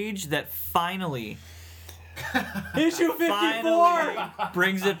that finally issue 54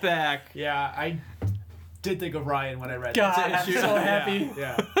 brings it back. Yeah, I did think of Ryan when I read God, that. I'm so happy.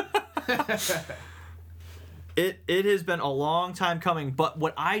 Yeah. It has been a long time coming, but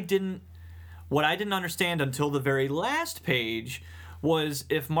what I didn't understand until the very last page was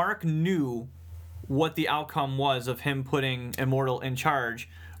if Mark knew what the outcome was of him putting Immortal in charge,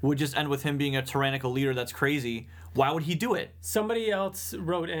 would just end with him being a tyrannical leader that's crazy. Why would he do it? Somebody else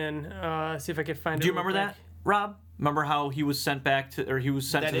wrote in, see if I could find it. Do you remember that, Rob? Remember how he was sent back to, or he was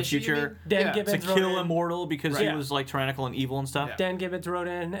sent to the future to kill Immortal because he was tyrannical and evil and stuff? Yeah. Dan Gibbons wrote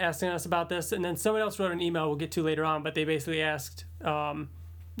in asking us about this, and then someone else wrote an email we'll get to later on, but they basically asked, why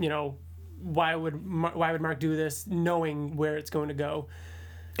would Mark do this knowing where it's going to go?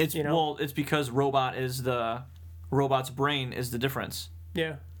 It's because Robot's brain is the difference.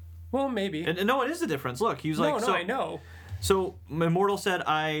 Yeah. Well, maybe. And no, it is the difference. Look, he was I know. So Immortal said,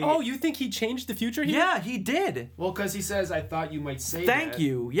 Oh, you think he changed the future here? Yeah, he did. Well, because he says, I thought you might say Thank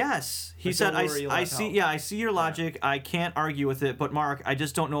you. Yes. He said, I see your logic. I can't argue with it. But Mark, I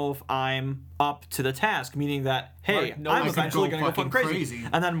just don't know if I'm up to the task. Meaning that, hey, I'm eventually going to go fucking crazy.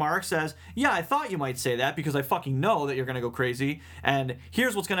 And then Mark says, yeah, I thought you might say that because I fucking know that you're going to go crazy. And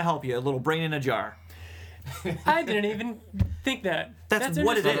here's what's going to help you. A little brain in a jar. I didn't even think that. That's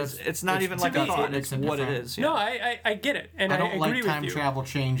what it is. It's not even like a thought. It's what it is. Yeah. No, I get it, and I don't agree like with time you. travel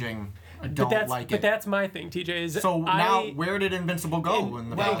changing. I don't like it. But that's my thing, TJ. Is so now, where did Invincible go in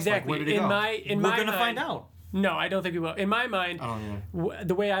the past? Exactly. Like, where did it go? We're gonna find out. No, I don't think we will. In my mind,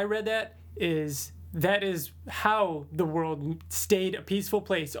 the way I read that is how the world stayed a peaceful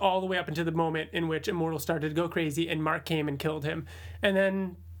place all the way up until the moment in which Immortal started to go crazy and Mark came and killed him. And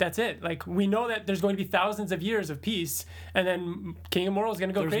then that's it. Like, we know that there's going to be thousands of years of peace, and then King Immortal is going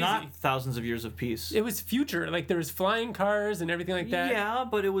to go crazy. There's not thousands of years of peace. It was future. Like, there was flying cars and everything like that. Yeah,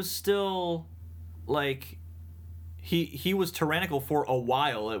 but it was still, like, he was tyrannical for a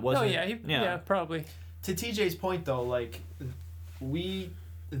while. It wasn't... Oh, yeah. Yeah, probably. To TJ's point, though, like,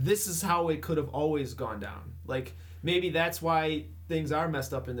 this is how it could have always gone down. Like, maybe that's why things are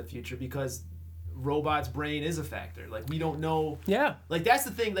messed up in the future, because Robot's brain is a factor. Like, we don't know. Yeah. Like, that's the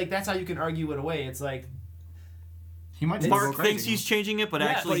thing. Like, that's how you can argue it away. It's like, Mark thinks he's changing it, but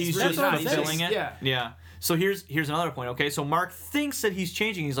actually he's just fulfilling it. Yeah. So here's another point. Okay, so Mark thinks that he's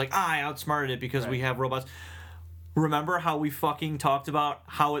changing. He's like, I outsmarted it because we have robots. Remember how we fucking talked about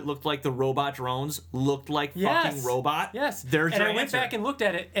how it looked like the robot drones looked like fucking robot? Yes. There's and your I went back and looked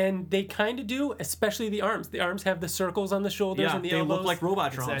at it, and they kind of do, especially the arms. The arms have the circles on the shoulders and the elbows. They look like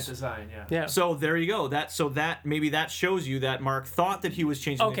robot drones. It's that design, yeah. So there you go. Maybe that shows you that Mark thought that he was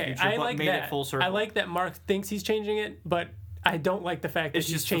changing the future, but made it full circle. I like that Mark thinks he's changing it, but I don't like the fact that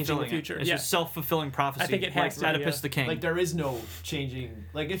he's changing the future. It's just self-fulfilling prophecy. I think it has like Oedipus the King. Like, there is no changing.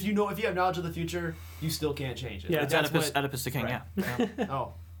 Like, if you have knowledge of the future, you still can't change it. Yeah, like, it's Oedipus the King. Right. Yeah.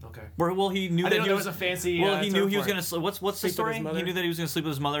 Oh, okay. Well, he knew that he was a fancy. Well, he knew he was gonna. What's the Sleep story? with his mother. He knew that he was gonna sleep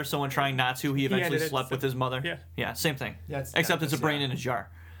with his mother. So when trying not to, he eventually slept with his mother. Yeah. Yeah. Same thing. Yeah, Except it's a brain in a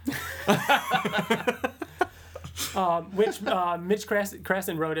jar. Which Mitch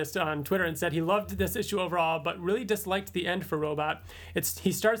Krasen wrote us on Twitter and said he loved this issue overall, but really disliked the end for Robot.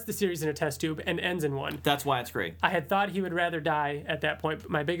 He starts the series in a test tube and ends in one. That's why it's great. I had thought he would rather die at that point, but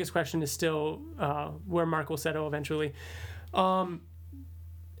my biggest question is still where Mark will settle eventually. You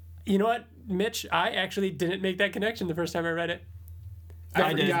know what, Mitch? I actually didn't make that connection the first time I read it.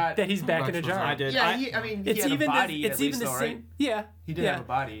 I did. That he's back in a jar. I did. Yeah, he had a body. It's even the same. Right? Yeah, he did have a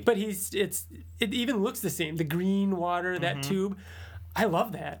body. But it even looks the same. The green water, that tube. I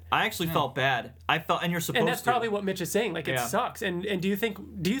love that. I actually felt bad. I felt, and you're supposed to. And that's probably what Mitch is saying. Like, it sucks. And do you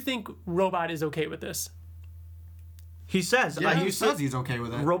think Robot is okay with this? He says. Yeah, he says he's okay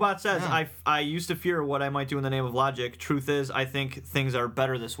with it. Robot says, I used to fear what I might do in the name of logic. Truth is, I think things are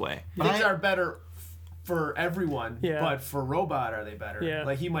better this way. Things are better for everyone, but for Robot, are they better? Yeah.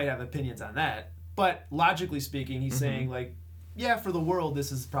 Like, he might have opinions on that. But logically speaking, he's saying, like, yeah, for the world,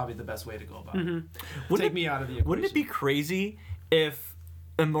 this is probably the best way to go about it. Take me out of the equation. Wouldn't it be crazy if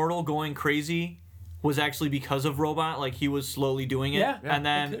Immortal going crazy was actually because of Robot? Like, he was slowly doing it? Yeah. And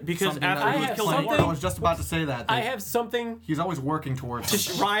then, because Something after he was killed I was just about to say that. I have something. He's always working towards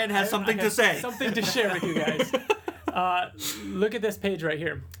it. Ryan has something to say. Something to share with you guys. Look at this page right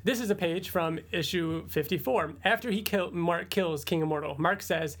here. This is a page from issue 54. After Mark kills King Immortal, Mark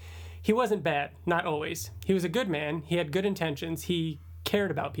says, he wasn't bad, not always. He was a good man. He had good intentions. He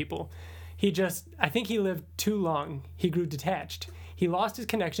cared about people. I think he lived too long. He grew detached. He lost his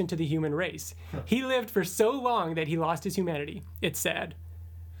connection to the human race. He lived for so long that he lost his humanity. It's sad.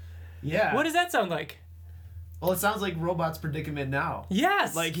 Yeah. What does that sound like? Well, it sounds like Robot's predicament now.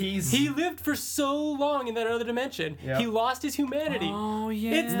 Yes. Like, he lived for so long in that other dimension. Yep. He lost his humanity. Oh,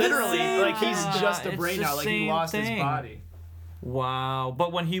 yeah. It's literally like he's thing. just a It's brain the now. Like, he same lost thing. his body. Wow.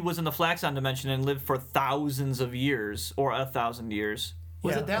 But when he was in the Flaxon dimension and lived for thousands of years, or 1,000 years.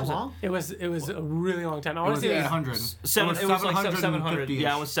 Was it that long? It was a really long time. I It want was to say 800. It was like 700. 750-ish.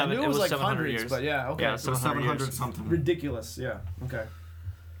 Yeah, it was 700. I knew it was like 700 hundreds, years. but yeah, okay. Yeah, So 700 something. Ridiculous, yeah. Okay.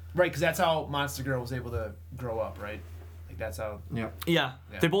 Right, because that's how Monster Girl was able to grow up, right? Like, that's how... Yeah. Yeah,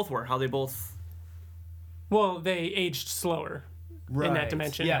 they both were. How they both... Well, they aged slower in that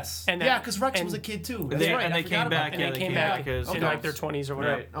dimension. Yes. And yeah, because Rex was a kid, too. That's right. And I they forgot came about back. that. Yeah, they came back because, in like their 20s or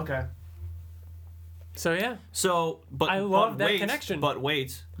whatever. Right, okay. So, yeah. So, but I love that wait, connection. But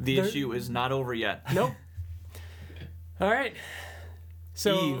wait, the issue is not over yet. Nope. All right.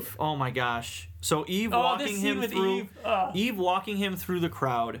 So Eve, oh my gosh. So Eve walking him through Eve walking him through the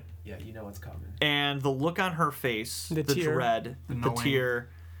crowd. Yeah, you know what's coming. And the look on her face, the tear. dread, The the knowing. tear.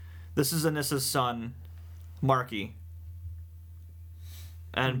 This is Anissa's son, Marky.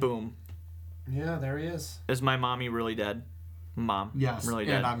 And boom. Yeah, there he is. Is my mommy really dead? Mom. Yes, Really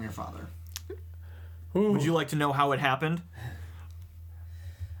dead. and I'm your father. Would you like to know how it happened?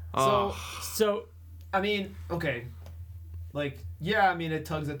 So, So I mean, okay. Like, yeah, I mean, it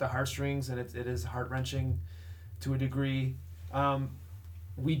tugs at the heartstrings, and it is heart-wrenching to a degree.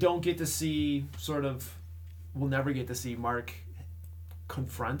 We don't get to see we'll never get to see Mark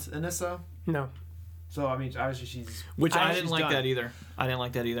confront Anissa. No. So, I mean, obviously Which I didn't like that either.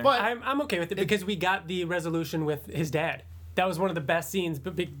 But I'm okay with it because we got the resolution with his dad. That was one of the best scenes.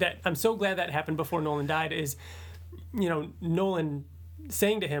 But that I'm so glad that happened before Nolan died. Is, Nolan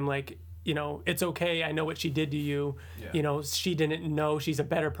saying to him, like, it's okay. I know what she did to you. Yeah. She didn't know. She's a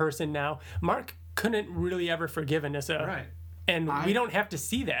better person now. Mark couldn't really ever forgive Anissa. Right. And we don't have to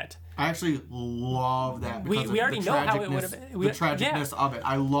see that. I actually love that because we already know how it would have. The tragicness of it.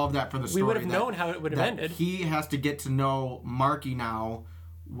 I love that for the story. We would have known how it would have ended. He has to get to know Marky now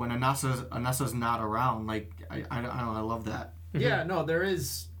when Anissa's not around. Like I don't know. I love that. Yeah. No, there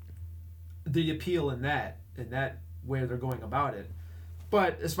is the appeal in that way they're going about it.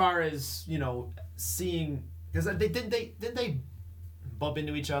 But as far as seeing, because didn't they bump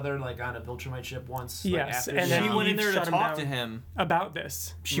into each other like on a Viltrumite ship once? Yes, like, and then she went in there to talk to him about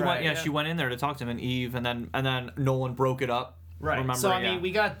this. She went in there to talk to him, and Eve, and then Nolan broke it up. Right. Remember, so I mean,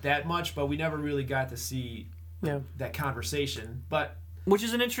 we got that much, but we never really got to see that conversation. But which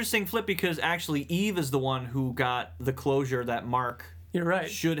is an interesting flip because actually Eve is the one who got the closure that Mark. You're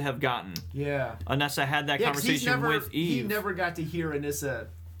right. Should have gotten. Yeah. Anissa had that conversation with Eve. He never got to hear Anissa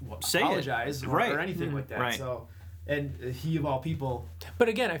apologize or anything like that. Right. So, and he of all people. But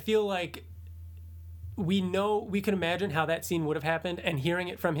again, I feel like we can imagine how that scene would have happened, and hearing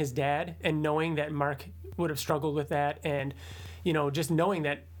it from his dad and knowing that Mark would have struggled with that, and just knowing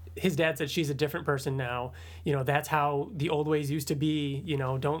that his dad said she's a different person now. That's how the old ways used to be.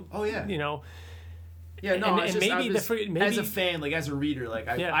 Don't. Oh yeah. Yeah, no, and maybe as a fan, like as a reader, like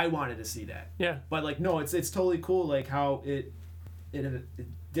I wanted to see that. Yeah. But like no, it's totally cool, like how it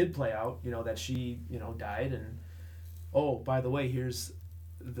did play out. That she died, and oh, by the way, here's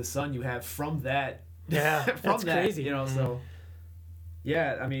the son you have from that. Yeah, from that's that, crazy. So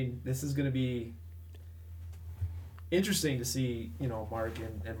yeah, I mean, this is gonna be interesting to see, Mark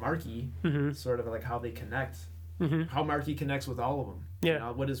and Marky, sort of like how they connect, how Marky connects with all of them.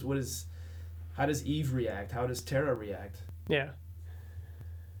 Yeah. What is. How does Eve react? How does Tara react? Yeah.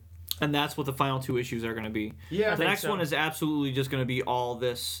 And that's what the final 2 issues are going to be. Yeah. The next one is absolutely just going to be all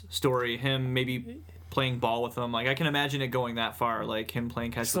this story, him maybe playing ball with them. Like, I can imagine it going that far, like him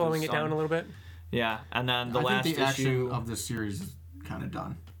playing catch slowing with his it down a little bit. Yeah, and then I last think the issue action of this series is kind of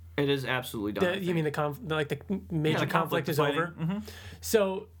done. It is absolutely done. You mean the major conflict is over? Mm-hmm.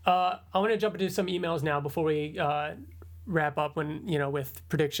 So I want to jump into some emails now before we wrap up with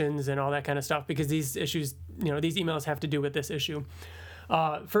predictions and all that kind of stuff, because these issues, these emails have to do with this issue.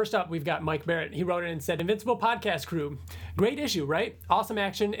 First up, we've got Mike Barrett. He wrote it and said, Invincible Podcast Crew. Great issue, right? Awesome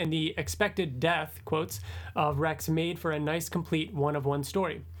action and the expected death, quotes, of Rex made for a nice, complete one-of-one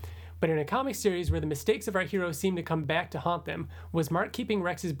story. But in a comic series where the mistakes of our heroes seem to come back to haunt them, was Mark keeping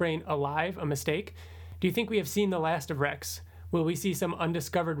Rex's brain alive a mistake? Do you think we have seen the last of Rex? Will we see some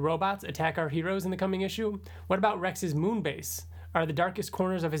undiscovered robots attack our heroes in the coming issue? What about Rex's moon base? Are the darkest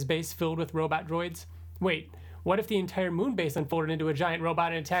corners of his base filled with robot droids? Wait, what if the entire moon base unfolded into a giant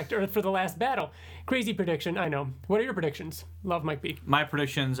robot and attacked Earth for the last battle? Crazy prediction, I know. What are your predictions? Love, Mike B. My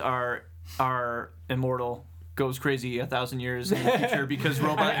predictions are Immortal goes crazy 1,000 years in the future because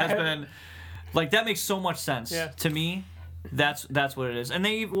Robot has been... Like, that makes so much sense. Yeah. To me, that's what it is. And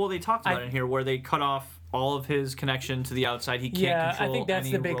they talked about it in here where they cut off all of his connection to the outside. He can't control I think that's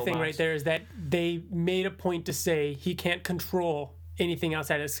any the big robots. thing right there, is that they made a point to say he can't control anything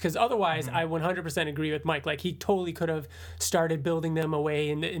outside of this, because otherwise I 100% agree with Mike. Like, he totally could have started building them away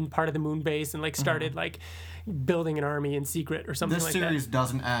in part of the moon base and like started like building an army in secret or something like that. This series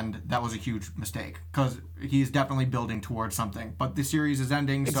doesn't end. That was a huge mistake, because he's definitely building towards something, but the series is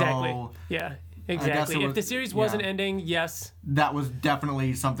ending. Exactly. So Exactly. If the series wasn't ending, yes, that was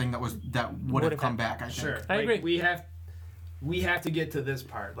definitely something that would have come back. I think. Sure, I agree. We have to get to this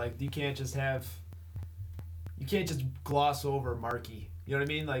part. Like, you can't just gloss over Marky. You know what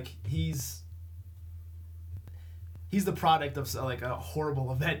I mean? Like, he's the product of like a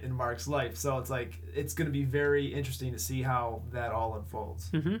horrible event in Mark's life. So it's like it's going to be very interesting to see how that all unfolds.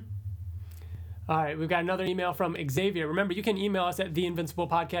 Mm-hmm. All right, we've got another email from Xavier. Remember, you can email us at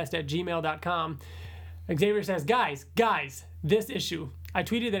theinvinciblepodcast@gmail.com. Xavier says, guys, this issue. I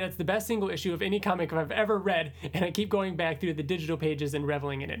tweeted that it's the best single issue of any comic I've ever read, and I keep going back through the digital pages and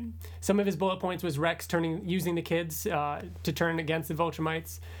reveling in it. Some of his bullet points was Rex using the kids to turn against the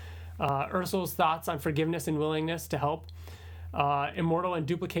Viltrumites. Ursul's thoughts on forgiveness and willingness to help. Immortal and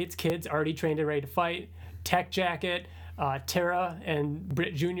Duplicate's kids already trained and ready to fight. Tech Jacket, Tara and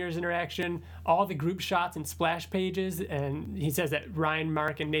Britt Jr.'s interaction, all the group shots and splash pages, and he says that Ryan,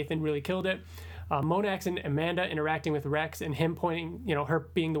 Mark, and Nathan really killed it. Monax and Amanda interacting with Rex and him pointing, her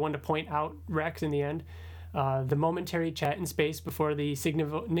being the one to point out Rex in the end. The momentary chat in space before the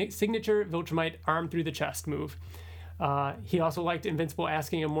signature Viltrumite arm through the chest move. He also liked Invincible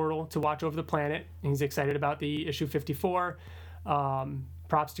asking Immortal to watch over the planet. He's excited about the issue 54.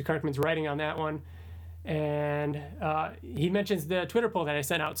 Props to Kirkman's writing on that one. And he mentions the Twitter poll that I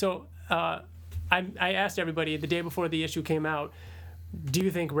sent out. So I asked everybody the day before the issue came out, do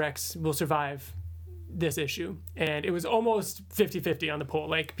you think Rex will survive this issue? And it was almost 50-50 on the poll.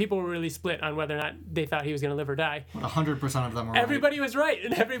 Like, people were really split on whether or not they thought he was going to live or die. 100% of them were Everybody was right,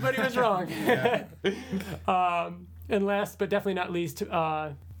 and everybody was wrong. And last but definitely not least,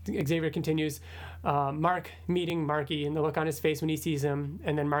 Xavier continues, Mark meeting Marky and the look on his face when he sees him,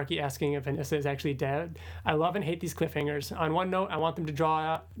 and then Marky asking if Vanessa is actually dead. I love and hate these cliffhangers. On one note, I want them to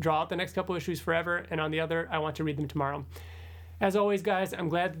draw out the next couple issues forever, and on the other, I want to read them tomorrow. As always, guys, I'm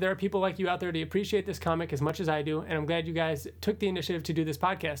glad that there are people like you out there to appreciate this comic as much as I do, and I'm glad you guys took the initiative to do this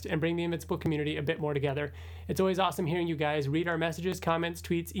podcast and bring the Invincible community a bit more together. It's always awesome hearing you guys read our messages, comments,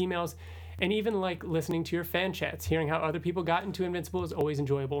 tweets, emails, and even like listening to your fan chats. Hearing how other people got into Invincible is always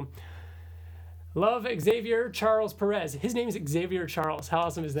enjoyable. Love, Xavier Charles Perez. His name is Xavier Charles. How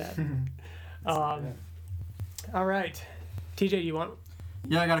awesome is that? All right. TJ, do you want?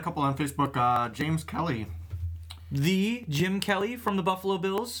 Yeah, I got a couple on Facebook. James Kelly. The Jim Kelly from the Buffalo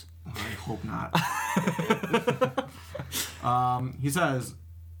Bills? I hope not. He says,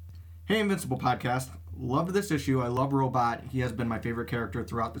 "Hey, Invincible Podcast. Loved this issue. I love Robot. He has been my favorite character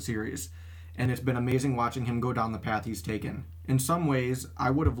throughout the series, and it's been amazing watching him go down the path he's taken. In some ways, I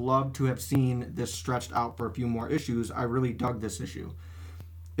would have loved to have seen this stretched out for a few more issues. I really dug this issue.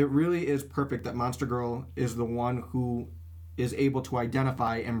 It really is perfect that Monster Girl is the one who is able to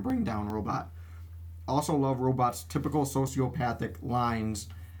identify and bring down Robot. Also love Robot's typical sociopathic lines,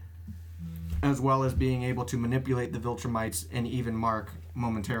 as well as being able to manipulate the Viltrumites and even Mark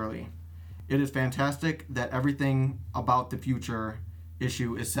momentarily. It is fantastic that everything about the future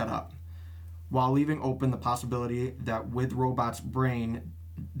issue is set up, while leaving open the possibility that with Robot's brain,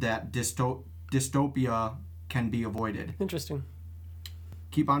 that dystopia can be avoided. Interesting.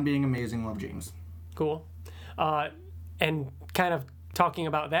 Keep on being amazing. Love, James." Cool. And kind of talking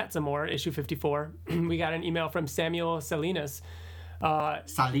about that some more, issue 54, we got an email from Samuel Salinas.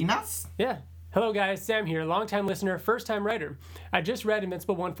 Salinas? Yeah. "Hello guys, Sam here, longtime listener, first-time writer. I just read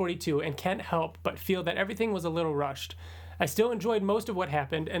Invincible 142 and can't help but feel that everything was a little rushed. I still enjoyed most of what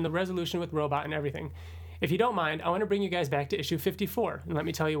happened and the resolution with Robot and everything. If you don't mind, I want to bring you guys back to issue 54, and let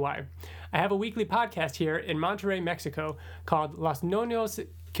me tell you why. I have a weekly podcast here in Monterrey, Mexico, called Los Nonos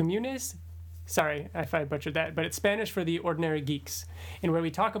Comunes. Sorry if I butchered that, but it's Spanish for the ordinary geeks, and where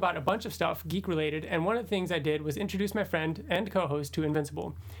we talk about a bunch of stuff geek-related, and one of the things I did was introduce my friend and co-host to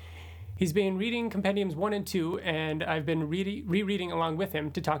Invincible. He's been reading Compendiums 1 and 2, and I've been rereading along with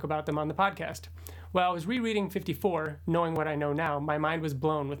him to talk about them on the podcast. While I was rereading 54, knowing what I know now, my mind was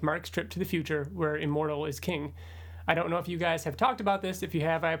blown with Mark's trip to the future, where Immortal is king. I don't know if you guys have talked about this. If you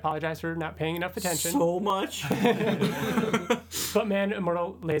have, I apologize for not paying enough attention. So much. But man,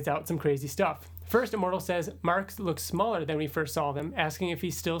 Immortal lays out some crazy stuff. First, Immortal says Mark looks smaller than we first saw them, asking if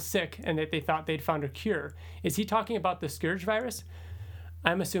he's still sick and that they thought they'd found a cure. Is he talking about the Scourge virus?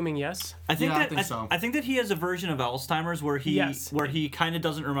 I'm assuming yes. I think so. I think that he has a version of Alzheimer's where he kind of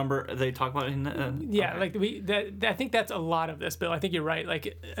doesn't remember. They talk about it in I think that's a lot of this, Bill. I think you're right.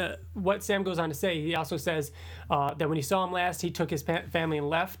 Like what Sam goes on to say, he also says that when he saw him last, he took his family and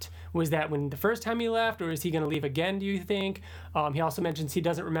left. Was that when the first time he left, or is he going to leave again, do you think? He also mentions he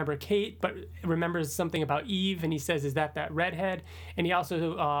doesn't remember Kate, but remembers something about Eve, and he says, is that redhead? And he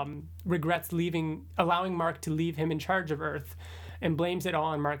also regrets allowing Mark to leave him in charge of Earth, and blames it all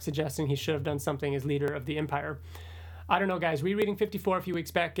on Mark, suggesting he should have done something as leader of the Empire. I don't know, guys. Rereading 54 a few weeks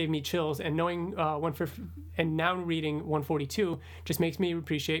back gave me chills, and knowing and now reading 142 just makes me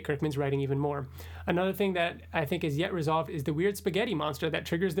appreciate Kirkman's writing even more. Another thing that I think is yet resolved is the weird spaghetti monster that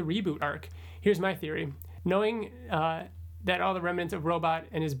triggers the reboot arc. Here's my theory. Knowing that all the remnants of Robot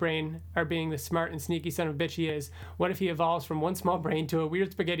and his brain are being the smart and sneaky son of a bitch he is, what if he evolves from one small brain to a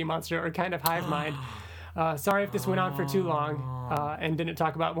weird spaghetti monster or kind of hive mind? Sorry if this went on for too long and didn't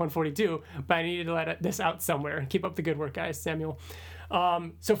talk about 142, but I needed to let this out somewhere. Keep up the good work, guys. Samuel.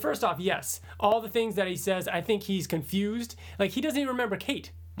 So first off, yes, all the things that he says, I think he's confused. Like, he doesn't even remember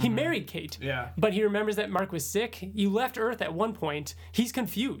Kate. He married Kate. Yeah. But he remembers that Mark was sick. You left Earth at one point. He's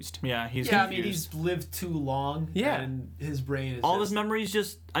confused. Yeah, he's confused. I mean, he's lived too long. Yeah. And his brain is all his memories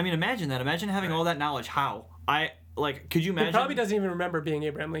just... I mean, imagine that. Imagine having all that knowledge. How? Could you imagine? He probably doesn't even remember being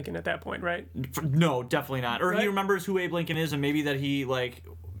Abraham Lincoln at that point, right? No, definitely not. Or he remembers who Abe Lincoln is, and maybe that he,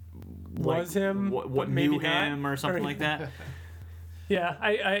 was him, what knew him, or something like that. Yeah,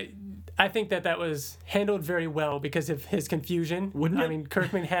 I think that was handled very well because of his confusion. Wouldn't it? I mean,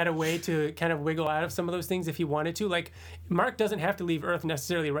 Kirkman had a way to kind of wiggle out of some of those things if he wanted to. Like, Mark doesn't have to leave Earth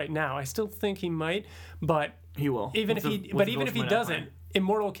necessarily right now. I still think he might, but he will. Even if he doesn't,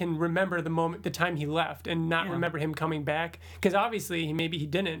 Immortal can remember the time he left, and not remember him coming back. Because obviously, maybe he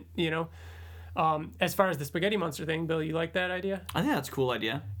didn't. As far as the spaghetti monster thing, Bill, you like that idea? I think that's a cool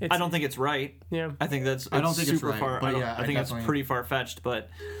idea. I don't think it's right. Yeah. I think that's. I don't think super it's right. Far, but I think it's pretty far fetched, but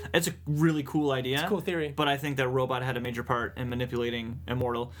it's a really cool idea. It's a cool theory. But I think that Robot had a major part in manipulating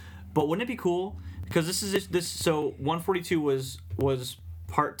Immortal. But wouldn't it be cool? Because so 142 was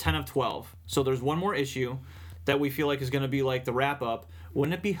part 10 of 12. So there's one more issue that we feel like is going to be like the wrap up.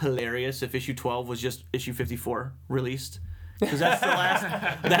 Wouldn't it be hilarious if issue 12 was just issue 54 released? Because that's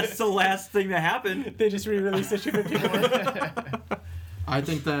the last thing that happened. They just re-released issue 54. I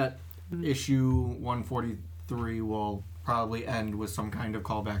think that issue 143 will probably end with some kind of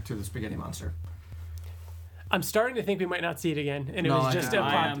callback to the Spaghetti Monster. I'm starting to think we might not see it again, and it was just a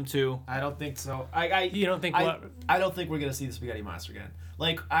plot. I am too. I don't think so. You don't think what? I don't think we're gonna see the Spaghetti Monster again.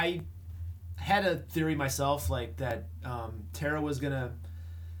 Like, I had a theory myself, like that Tara was gonna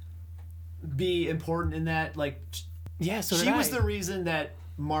be important in that. Like, yeah, so she was the reason that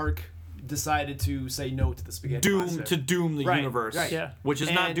Mark decided to say no to the Spaghetti Monster. To doom the universe, right. Yeah. Which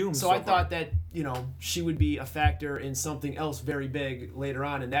is not doomed. So I thought that she would be a factor in something else very big later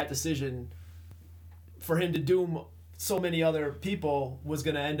on, and that decision for him to doom so many other people was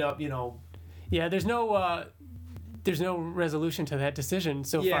going to end up, Yeah, there's no resolution to that decision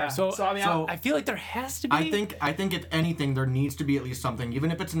so far. So I mean, I feel like there has to be. I think if anything, there needs to be at least something, even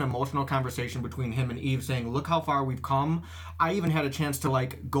if it's an emotional conversation between him and Eve, saying, "Look how far we've come." I even had a chance to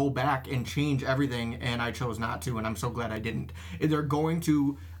go back and change everything, and I chose not to, and I'm so glad I didn't. They're going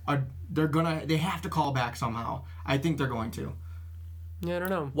to, they have to call back somehow. I think they're going to. Yeah, I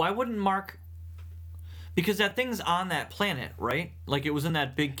don't know. Why wouldn't Mark? Because that thing's on that planet, right? Like, it was in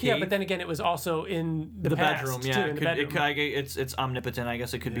that big cave. Yeah, but then again, it was also in the past, bedroom. too, Yeah, in the bedroom. it's omnipotent. I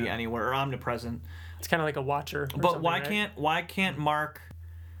guess it could be anywhere, or omnipresent. It's kind of like a watcher. But why can't Mark?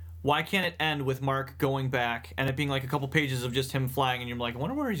 Why can't it end with Mark going back and it being like a couple pages of just him flying, and you're like, I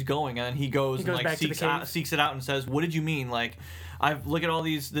wonder where he's going, and then he goes and back seeks it out and says, "What did you mean? Like, look at all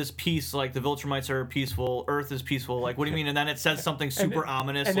this peace. Like, the Viltrumites are peaceful, Earth is peaceful. Like, what do you mean?" And then it says something super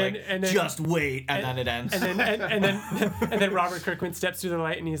ominous, just wait, and then it ends. And then Robert Kirkman steps through the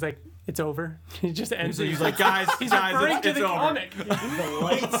light and he's like, "It's over." He just ends it. He's like, guys, referring to it's the over. comic. the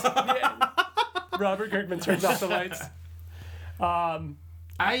lights. Yeah. Robert Kirkman turns off the lights.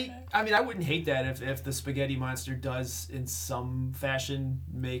 I mean, I wouldn't hate that if the Spaghetti Monster does in some fashion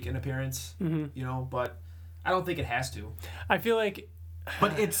make an appearance, but I don't think it has to. I feel like...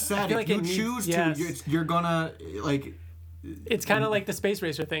 But it's said if you choose to, you're gonna, It's kind of like the Space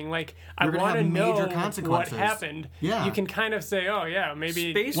Racer thing. Like, I want to know what happened. Yeah. You can kind of say, oh, yeah,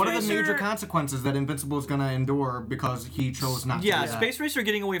 maybe... What are the major consequences that Invincible is going to endure because he chose not to do that? Yeah, Space Racer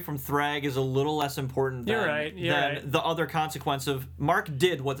getting away from Thrag is a little less important than the other consequence of... Mark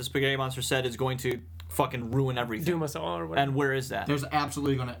did what the Spaghetti Monster said is going to fucking ruin everything. Doom us all or whatever. And where is that? There's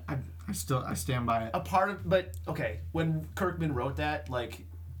absolutely going to... I stand by it. A part of... But, okay, when Kirkman wrote that, like...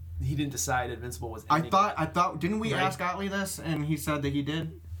 He didn't decide Invincible was ending. I thought didn't we ask Otley this and he said that he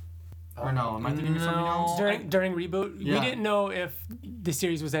did? Or no, am I thinking of something else? During reboot, we didn't know if the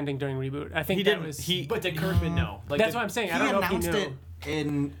series was ending during reboot. I think but did Kirkman know? Like, that's what I'm saying. I don't know if he knew. He announced it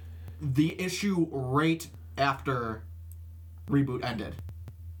in the issue right after reboot ended.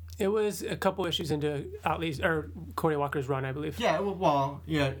 It was a couple issues into Corey Walker's run, I believe. Yeah, well,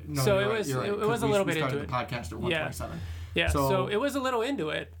 yeah. No, so it was a little bit into it. The podcast at 127. Yeah, so it was a little into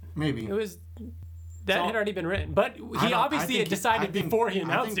it. Maybe. It was... That had already been written. But he obviously had decided before he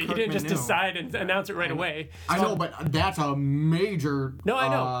announced it. He didn't just decide and announce it right away. I know, but that's a major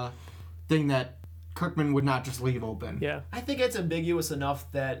thing that Kirkman would not just leave open. Yeah. I think it's ambiguous enough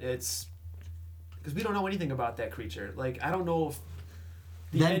that it's... Because we don't know anything about that creature. Like, I don't know if...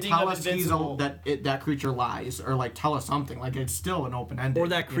 Then tell us that creature lies. Or, tell us something. Like, it's still an open ending. Or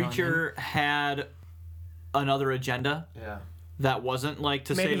that creature had another agenda. Yeah. That wasn't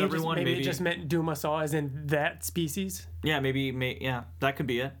to save everyone. Maybe it just meant doom us all, as in that species. Yeah, maybe that could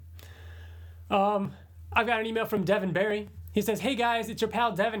be it. I've got an email from Devin Barry. He says, "Hey guys, it's your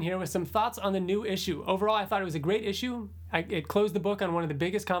pal Devin here with some thoughts on the new issue. Overall, I thought it was a great issue. It closed the book on one of the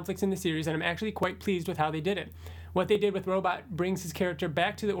biggest conflicts in the series, and I'm actually quite pleased with how they did it. What they did with Robot brings his character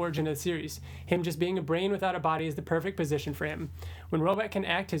back to the origin of the series. Him just being a brain without a body is the perfect position for him. When Robot can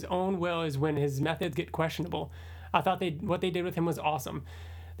act his own will is when his methods get questionable. I thought what they did with him was awesome.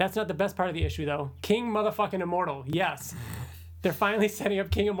 That's not the best part of the issue, though. King motherfucking Immortal, yes. They're finally setting up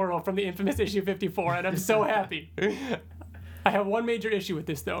King Immortal from the infamous issue 54, and I'm so happy." I have one major issue with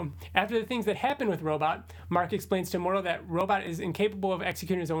this, though. After the things that happen with Robot, Mark explains to Immortal that Robot is incapable of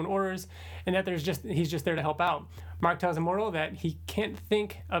executing his own orders and that he's just there to help out. Mark tells Immortal that he can't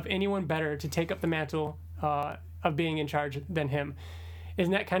think of anyone better to take up the mantle of being in charge than him.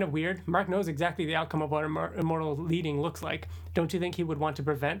 Isn't that kind of weird? Mark knows exactly the outcome of what Immortal leading looks like. Don't you think he would want to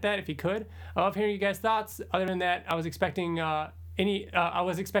prevent that if he could? I love hearing you guys' thoughts. Other than that, I was expecting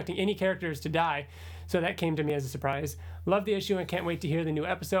any characters to die, so that came to me as a surprise. Love the issue and can't wait to hear the new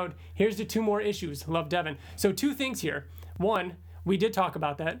episode. Here's the 2 more issues. Love, Devin. So 2 things here. One, we did talk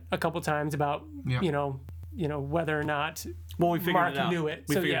about that a couple times about you know whether or not we figured Mark it out. knew it.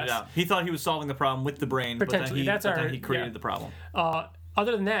 We figured it out. He thought he was solving the problem with the brain, but then he created the problem.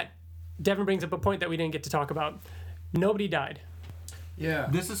 Other than that, Devin brings up a point that we didn't get to talk about. Nobody died. Yeah.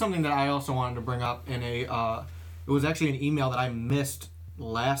 This is something that I also wanted to bring up in a. It was actually an email that I missed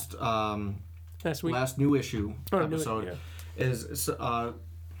last week. Last new issue episode. Is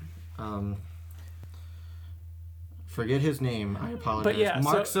forget his name. I apologize. But yeah,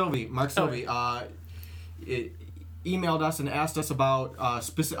 Mark Silvey. It emailed us and asked us about a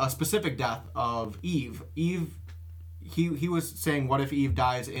specific death of Eve. He was saying, what if Eve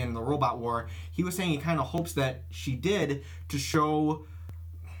dies in the Robot War? He was saying he kind of hopes that she did, to show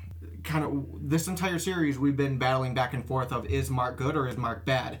kind of this entire series we've been battling back and forth of, is Mark good or is Mark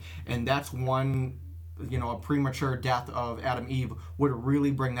bad? And that's one, a premature death of Adam Eve would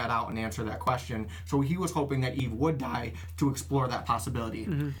really bring that out and answer that question. So he was hoping that Eve would die to explore that possibility.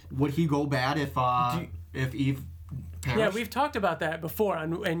 Mm-hmm. Would he go bad if Eve perished? Yeah, we've talked about that before,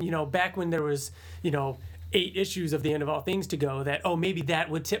 and back when there was 8 issues of the End of All Things to go, that maybe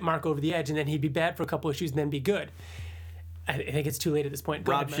that would tip Mark over the edge and then he'd be bad for a couple issues and then be good. I think it's too late at this point.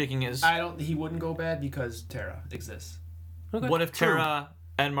 Rob shaking his... He wouldn't go bad because Tara exists. Okay. What if Tara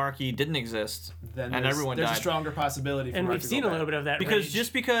and Marky didn't exist and everyone died? There's a stronger possibility for and Mark we've to seen go a little bad. bit of that because rage.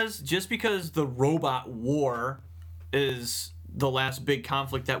 just because the Robot War is the last big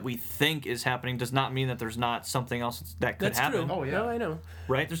conflict that we think is happening does not mean that there's not something else that could happen. That's true. Oh yeah. No, I know.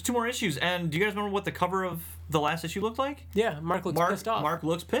 Right? There's 2 more issues, and do you guys remember what the cover of the last issue looked like? Yeah, Mark looks pissed off. Mark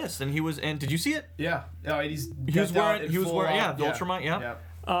looks pissed, and he was. And did you see it? Yeah. Oh, He was wearing the Ultramite. Yeah.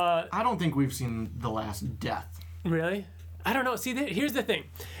 I don't think we've seen the last death. Really? I don't know. See, here's the thing,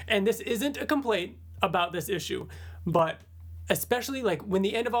 and this isn't a complaint about this issue, but especially like when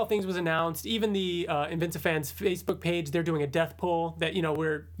the End of All Things was announced, even the Invincifans Facebook page, they're doing a death poll that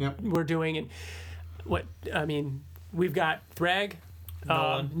we're doing, and we've got Thrag,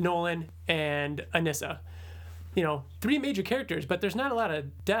 Nolan, and Anissa. 3 major characters, but there's not a lot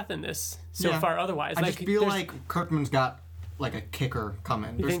of death in this so far. Otherwise, I just feel like Kirkman's got like a kicker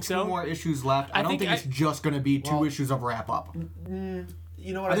coming. There's 2 more issues left. I don't think it's just going to be 2 issues of wrap up. You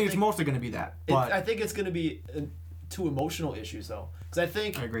know what? I think it's mostly going to be that. But I think it's going to be 2 emotional issues though, because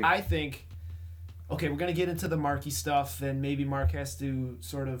I agree. I think okay, we're going to get into the Marky stuff, and maybe Mark has to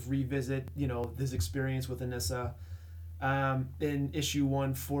sort of revisit his experience with Anissa in issue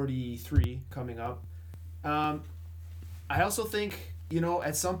 143 coming up. I also think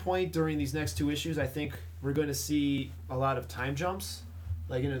at some point during these next 2 issues, I think we're going to see a lot of time jumps,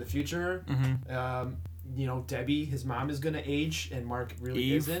 like into the future. Mm-hmm. Debbie, his mom, is going to age, and Mark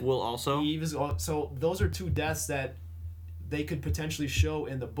really isn't. Eve will also. Eve is so. Those are 2 deaths that they could potentially show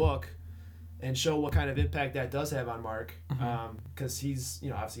in the book, and show what kind of impact that does have on Mark. Because he's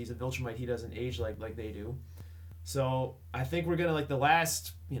obviously he's a Viltrumite, he doesn't age like they do. So I think we're gonna the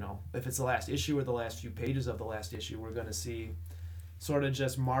last if it's the last issue or the last few pages of the last issue, we're gonna see sort of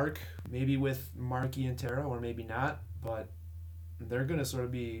just Mark, maybe with Marky and Tara, or maybe not, but they're gonna sort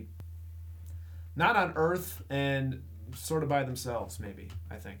of be not on Earth and sort of by themselves, maybe,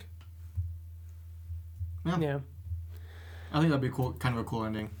 I think. Yeah. I think that'd be kind of a cool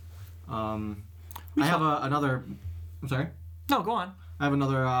ending. I have another. I'm sorry. No, go on. I have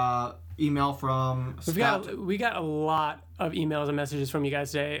another email from Scott. We got a lot of emails and messages from you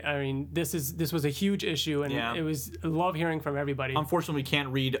guys today. I mean, this was a huge issue, and it was love hearing from everybody. Unfortunately, we can't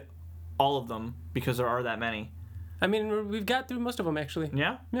read all of them because there are that many. I mean, we've got through most of them actually.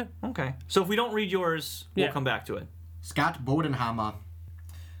 Yeah. Yeah. Okay. So if we don't read yours, we'll come back to it. Scott Bodenhammer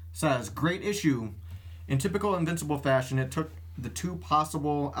says, "Great issue. In typical Invincible fashion, it took the two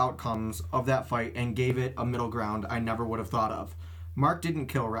possible outcomes of that fight and gave it a middle ground I never would have thought of. Mark didn't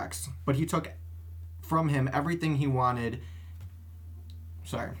kill Rex, but he took from him everything he wanted.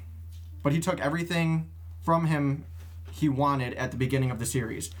 But he took everything from him he wanted at the beginning of the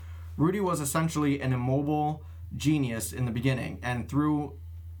series. Rudy was essentially an immobile genius in the beginning, and through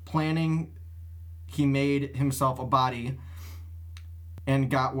planning, he made himself a body and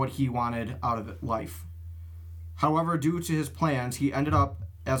got what he wanted out of life. However, due to his plans, he ended up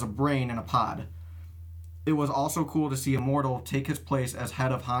as a brain in a pod. It was also cool to see Immortal take his place as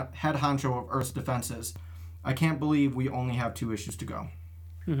head honcho of Earth's defenses. I can't believe we only have 2 issues to go.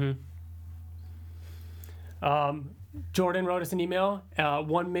 Jordan wrote us an email.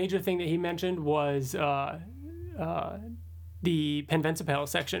 One major thing that he mentioned was the Penvincipel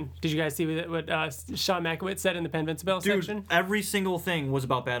section. Did you guys see what Sean Makowitz said in the Penvincipel section? Every single thing was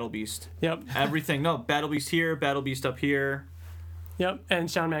about Battle Beast. Yep. Everything. No, Battle Beast here, Battle Beast up here. Yep. And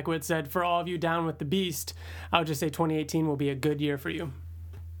Sean Makowitz said, for all of you down with the Beast, I would just say 2018 will be a good year for you.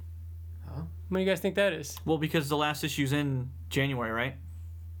 Huh? What do you guys think that is? Well, because the last issue's in January, right?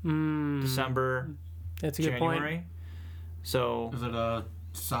 December. That's a good January. point. So. Is it a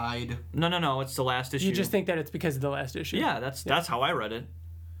side? No. It's the last issue. You just think that it's because of the last issue? Yeah, that's how I read it.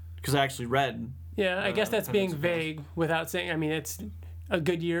 Because I actually read. Yeah, I guess that's being vague without saying. I mean, it's a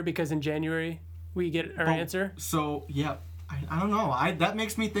good year because in January we get our answer. So yeah, I don't know. That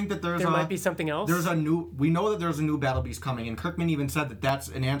makes me think that there might be something else. We know that there's a new Battle Beast coming, and Kirkman even said that that's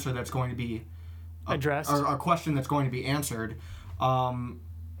an answer that's going to be addressed, or a question that's going to be answered.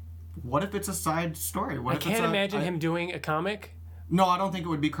 What if it's a side story? I can't imagine him doing a comic. No, I don't think it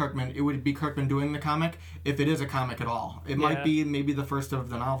would be Kirkman. It would be Kirkman doing the comic, if it is a comic at all. It might be maybe the first of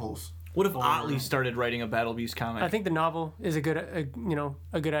the novels. What if Otley started writing a Battle Beast comic? I think the novel is a good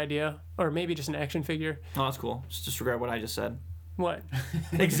idea, or maybe just an action figure. Oh, that's cool. Just disregard what I just said. What?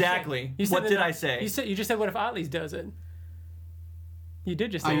 Exactly. What did I say? You just said, what if Otley does it? You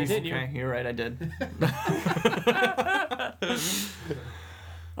did just say it, didn't you? Okay, you're right. I did.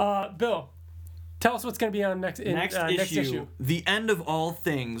 Bill, tell us what's going to be on next issue. The End of All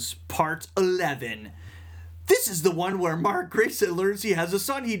Things, Part 11. This is the one where Mark Grayson learns he has a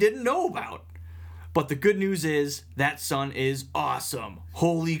son he didn't know about. But the good news is, that son is awesome.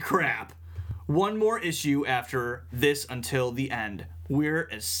 Holy crap. One more issue after this until the end. We're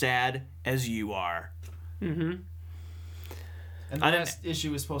as sad as you are. Mm-hmm. And the last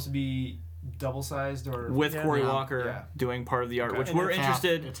issue is supposed to be double-sized or... With Cory Walker doing part of the art, which we're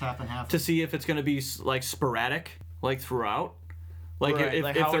interested it's half and half. to see if it's going to be like sporadic, like throughout. Like right.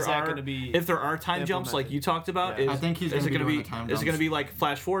 if there are time jumps like you talked about, I think he's going to be doing the time jumps. Is it going to be like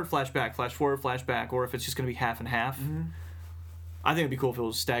flash forward, flashback, flash forward, flashback, or if it's just going to be half and half? Mm-hmm. I think it'd be cool if it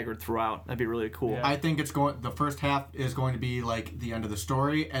was staggered throughout. That'd be really cool. Yeah. I think the first half is going to be like the end of the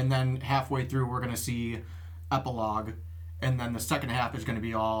story, and then halfway through we're going to see epilogue, and then the second half is going to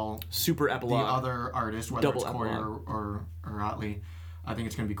be all super epilogue. The other artist, whether it's Cory or Otley. I think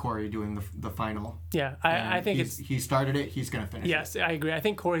it's going to be Cory doing the final. Yeah, I think he started it. He's going to finish it. Yes, I agree. I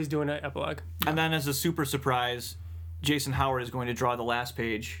think Cory's doing an epilogue. And then as a super surprise, Jason Howard is going to draw the last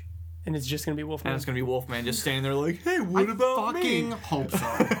page. And it's just going to be Wolfman. And it's going to be Wolfman just standing there like, hey, what about me? I fucking hope so.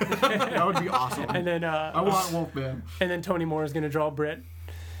 That would be awesome. And then I want Wolfman. And then Tony Moore is going to draw Brit.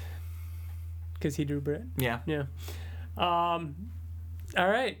 Because he drew Brit. Yeah. Yeah. All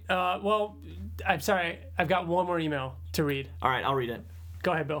right. Well, I'm sorry. I've got one more email to read. All right, I'll read it.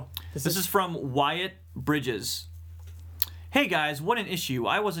 Go ahead, Bill. This is from Wyatt Bridges. Hey, guys, what an issue.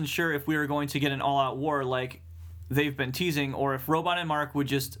 I wasn't sure if we were going to get an all-out war like they've been teasing, or if Robot and Mark would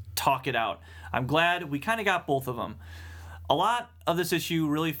just talk it out. I'm glad we kind of got both of them. A lot of this issue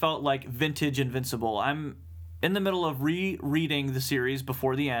really felt like vintage Invincible. I'm in the middle of rereading the series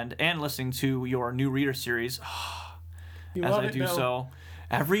before the end and listening to your new reader series as I do so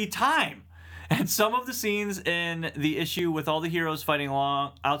every time. And some of the scenes in the issue with all the heroes fighting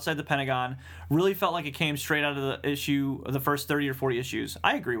along outside the Pentagon really felt like it came straight out of the first 30 or 40 issues.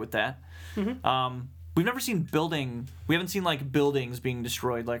 I agree with that. Mm-hmm. We've never seen we haven't seen like buildings being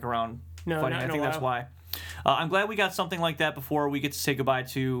destroyed like around fighting. I think that's why. I'm glad we got something like that before we get to say goodbye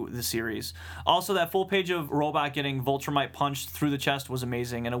to the series. Also, that full page of Robot getting Viltrumite punched through the chest was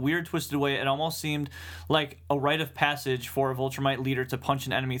amazing. In a weird, twisted way, it almost seemed like a rite of passage for a Viltrumite leader to punch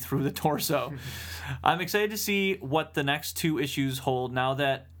an enemy through the torso. I'm excited to see what the next 2 issues hold now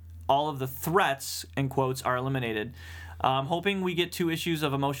that all of the threats, in quotes, are eliminated. I'm hoping we get 2 issues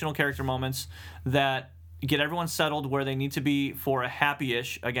of emotional character moments that get everyone settled where they need to be for a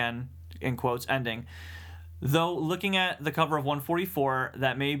happy-ish, again, in quotes, ending. Though looking at the cover of 144,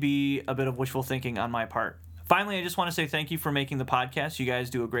 that may be a bit of wishful thinking on my part. Finally, I just want to say thank you for making the podcast. You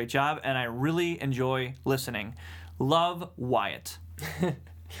guys do a great job, and I really enjoy listening. Love, Wyatt.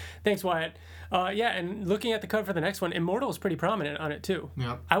 Thanks, Wyatt. And looking at the cover for the next one, Immortal is pretty prominent on it too.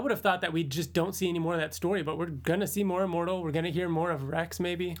 Yep. I would have thought that we just don't see any more of that story, but we're gonna see more Immortal. We're gonna hear more of Rex,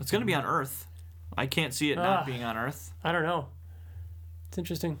 maybe. It's gonna be on Earth. I can't see it not being on Earth. I don't know. It's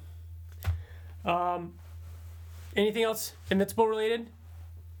interesting. Anything else Invincible related?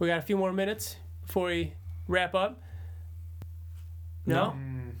 We got a few more minutes before we wrap up. No?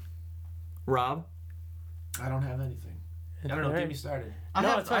 Rob? I don't have anything. I don't know. Get me started.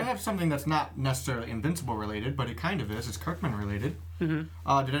 I have something that's not necessarily Invincible related, but it kind of is. It's Kirkman related.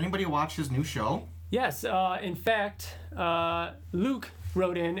 Mm-hmm. Did anybody watch his new show? Yes. In fact, Luke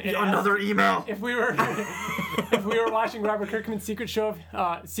wrote in and another email. If we were watching Robert Kirkman's secret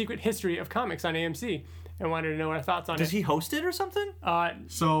Secret History of Comics on AMC, and wanted to know our thoughts on it. Does he host it or something?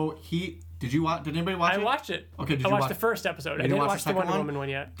 Did you watch? Did anybody watch it? I watched it. Okay. I watched the first episode. I didn't watch the Wonder Woman one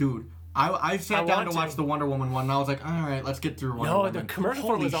yet. Dude, I sat down to watch the Wonder Woman one, and I was like, all right, let's get through Wonder Woman. No, the commercial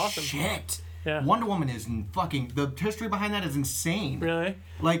for it was awesome. Shit. Yeah. Wonder Woman is the history behind that is insane. Really?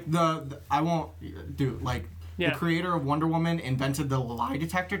 Like the creator of Wonder Woman invented the lie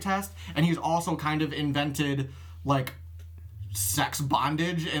detector test, and he's also kind of invented like sex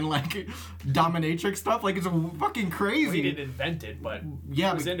bondage and like dominatrix stuff. Like, it's fucking crazy. Well, he didn't invent it, but yeah,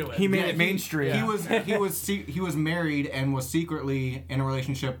 he was into it. He made it mainstream. He was married and was secretly in a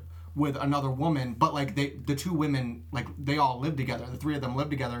relationship with another woman, but like the two women, like, they all lived together. The three of them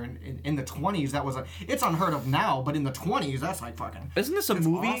lived together in the 20s. That was it's unheard of now, but in the 20s, that's like fucking. Isn't this a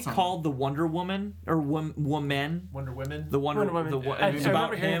movie called The Wonder Woman or Woman? Wonder Women. The Wonder Woman. It's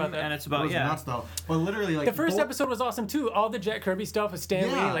about him, and it's about nuts, though. But literally, like, the first episode was awesome too. All the Jack Kirby stuff with Stan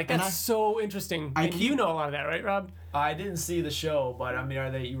Lee, like, that's so interesting. You know a lot of that, right, Rob? I didn't see the show, but I mean,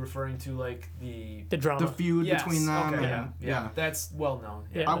 are you referring to like the drama, the feud between them? Okay, yeah, that's well known.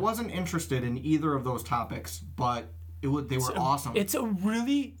 Yeah. I wasn't interested in either of those topics, but they were awesome. It's a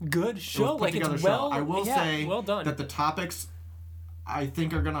really good show. Like, it's well. I will say well done. that the topics, I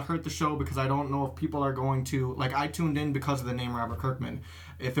think, are gonna hurt the show because I don't know if people are going to like. I tuned in because of the name Robert Kirkman.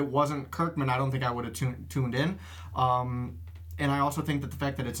 If it wasn't Kirkman, I don't think I would have tuned in. And I also think that the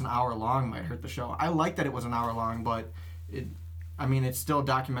fact that it's an hour long might hurt the show. I like that it was an hour long, but it's still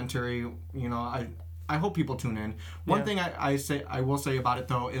documentary. You know, I hope people tune in. One thing I will say about it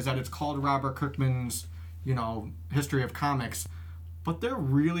though is that it's called Robert Kirkman's, History of Comics, but they're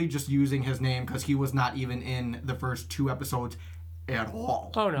really just using his name because he was not even in the first 2 episodes at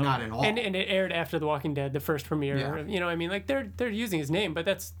all. Oh no, not at all. And it aired after The Walking Dead, the first premiere. Yeah. You know, what I mean, like, they're using his name, but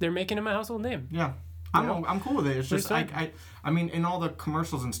they're making him a household name. Yeah. I'm cool with it. It's just I mean, in all the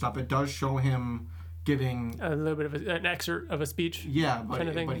commercials and stuff, it does show him giving a little bit of an excerpt of a speech. Yeah,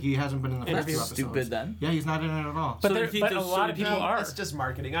 but he hasn't been in the first 2 episodes. Stupid then. Yeah, he's not in it at all. But a lot of people are. It's just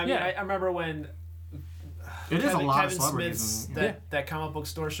marketing. I mean, I remember when. It is a lot of Kevin celebrities. Smith's that comic book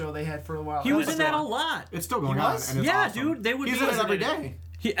store show they had for a while. He was in that a lot. It's still going on. And it's awesome. Dude, they would. He's in it every day.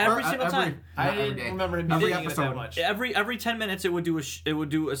 Every single time. I didn't remember him being in it that much. Every 10 minutes it would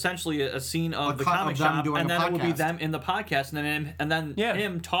do essentially a scene of the comic shop, and then it would be them in the podcast, and then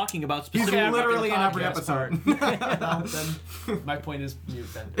him talking about specific. He's literally in every episode. Then my point is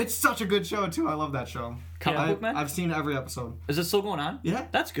mute. Then it's such a good show too. I love that show. Comic Book Man? I've seen every episode. Is it still going on? Yeah.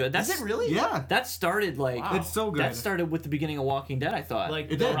 That's good. Is it really? Yeah. That started It's so good. That started with the beginning of Walking Dead. I thought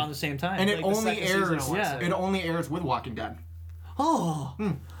like around the same time. And it like only airs. Yeah. It only airs with Walking Dead. Oh.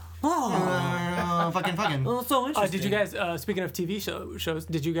 Fucking. Well, so interesting. Did you guys, speaking of TV shows,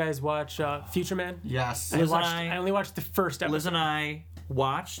 did you guys watch Future Man? Yes. I only watched the first episode. Liz and I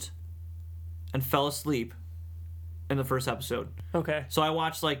watched and fell asleep in the first episode. Okay. So I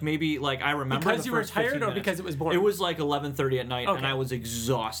watched I remember because you were tired or because it was boring? It was like 11:30 at night and I was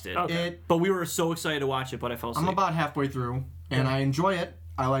exhausted. Okay. But we were so excited to watch it, but I fell asleep. I'm about halfway through and I enjoy it.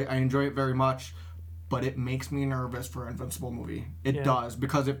 I enjoy it very much. But it makes me nervous for an Invincible movie. It does,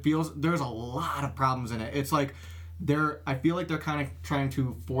 because it feels there's a lot of problems in it. It's like I feel like they're kind of trying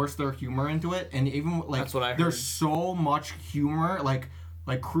to force their humor into it, and even like that's what I heard. There's so much humor, like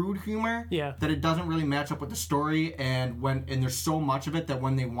crude humor, that it doesn't really match up with the story. And there's so much of it that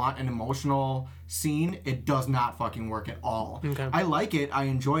when they want an emotional scene, it does not fucking work at all. Okay. I like it, I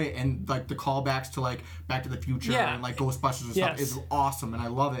enjoy it, and like the callbacks to like Back to the Future and like Ghostbusters and stuff is awesome, and I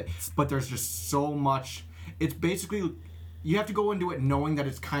love it. But there's just so much. It's basically you have to go into it knowing that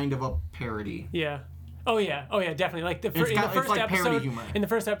it's kind of a parody. Yeah. Oh yeah, definitely. Like in the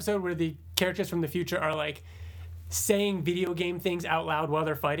first episode where the characters from the future are like saying video game things out loud while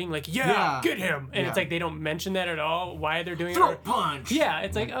they're fighting, like get him, and it's like they don't mention that at all. Why they're doing throat punch? Yeah,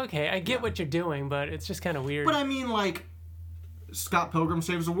 it's like okay, I get what you're doing, but it's just kind of weird. But I mean, like Scott Pilgrim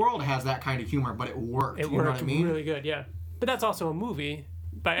Saves the World has that kind of humor, but it worked. It you worked know what I mean? really good, yeah. But that's also a movie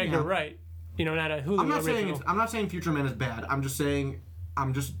by Edgar Wright. You know, not a Hulu original. I'm not saying Future Man is bad. I'm just saying I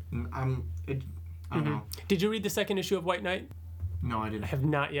don't know. Did you read the second issue of White Knight? No, I didn't. I have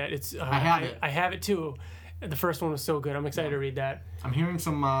not yet. I have it. I have it too. The first one was so good. I'm excited to read that. I'm hearing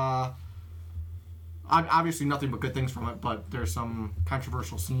some obviously nothing but good things from it, but there's some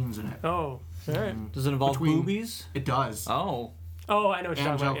controversial scenes in it. Oh, all right. Does it involve boobies? It does. Oh, I know what you're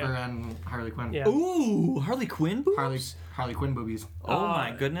And talking Joker about. and Harley Quinn. Yeah. Ooh, Harley Quinn boobs? Harley Quinn boobies. Oh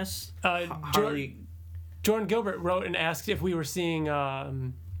my goodness. Harley. Jordan Gilbert wrote and asked if we were seeing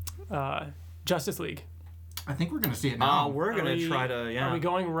Justice League. I think we're gonna see it now. We're gonna try to. Yeah. Are we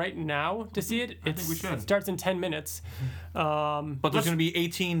going right now to see it? I think we should. It starts in 10 minutes. But there's gonna be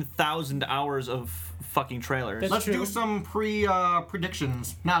 18,000 hours of fucking trailers. Let's do some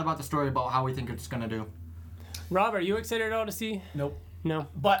predictions. Not about the story, about how we think it's gonna do. Rob, are you excited at all to see? Nope. No.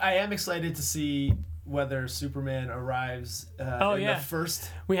 But I am excited to see whether Superman arrives in the first.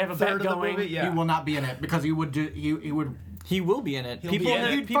 We have a third bet of the going. movie. Yeah. He will not be in it because he would. He will be in it. He'll be in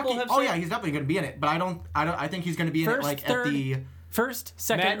it. People have said. Oh yeah, he's definitely gonna be in it. But I think he's gonna be in it like third, at the first,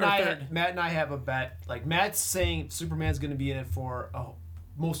 second, Matt and I have a bet. Like Matt's saying Superman's gonna be in it for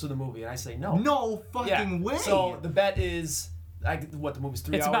most of the movie, and I say no. No fucking way. So the bet is the movie's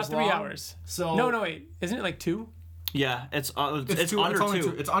 3 It's hours about 3 long? hours. So no, wait, isn't it like 2? Yeah, it's under only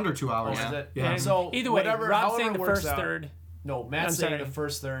 2. It's under 2 hours. Is it? Yeah. So Either way, whatever, Rob's however saying it the works first out. third. No, Matt's saying sorry. the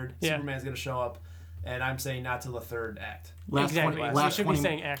first third. Yeah. Superman's gonna show up, and I'm saying not till the third act. Exactly. Last We should 20, be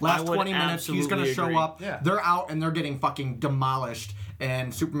saying act. last I would 20 minutes, he's going to absolutely show agree. up. Yeah. They're out and they're getting fucking demolished.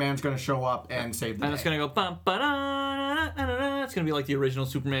 And Superman's going to show up and save the And day. it's gonna go bum ba da. It's gonna be like the original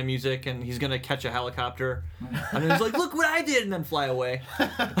Superman music, and he's gonna catch a helicopter, and then he's like, "Look what I did," and then fly away.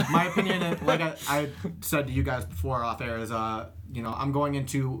 My opinion, like I said to you guys before off air, is I'm going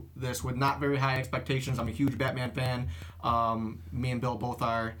into this with not very high expectations. I'm a huge Batman fan. Me and Bill both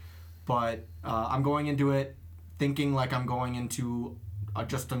are, but I'm going into it thinking like I'm going into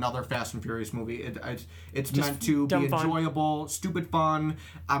just another Fast and Furious movie. It's meant to be enjoyable, stupid fun.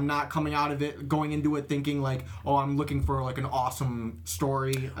 I'm not coming out of it going into it thinking like, oh, I'm looking for like an awesome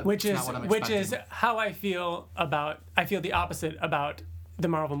story. Which It's not what I'm expecting. is how I feel about. I feel the opposite about the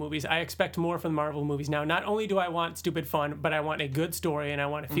Marvel movies. I expect more from the Marvel movies now. Not only do I want stupid fun, but I want a good story and I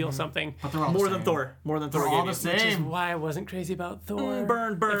want to feel something. But they're all More the than same. Thor. More than Thor. They're all gave the you. Which is same. why I wasn't crazy about Thor.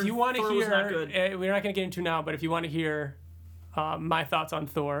 Burn. If you want to Thor was not hear, good. we're not going to get into now, but if you want to hear my thoughts on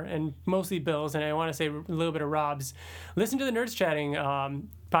Thor, and mostly Bill's, and I want to say a little bit of Rob's, listen to the Nerds Chatting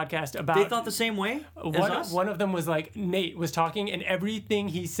podcast about... They thought the same way as us? One of them was like, Nate was talking, and everything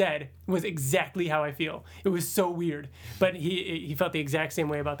he said was exactly how I feel. It was so weird. But he felt the exact same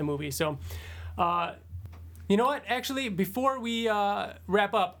way about the movie. So... you know what? Actually, before we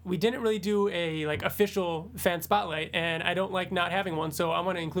wrap up, we didn't really do a official fan spotlight, and I don't like not having one, so I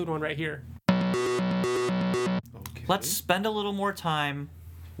want to include one right here. Let's spend a little more time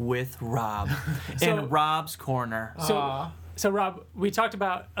with Rob So- in Rob's corner. So Rob, we talked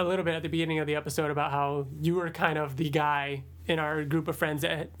about a little bit at the beginning of the episode about how you were kind of the guy in our group of friends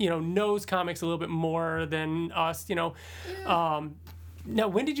that knows comics a little bit more than us. Now,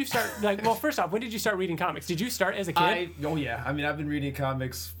 when did you start? First off, when did you start reading comics? Did you start as a kid? I mean, I've been reading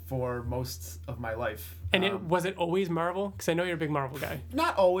comics for most of my life. And was it always Marvel? Because I know you're a big Marvel guy.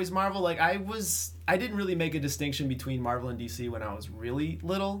 Not always Marvel. I didn't really make a distinction between Marvel and DC when I was really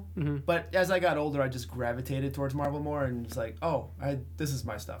little. Mm-hmm. But as I got older, I just gravitated towards Marvel more, and it's like, this is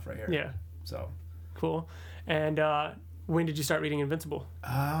my stuff right here. Yeah. So. Cool. And when did you start reading Invincible?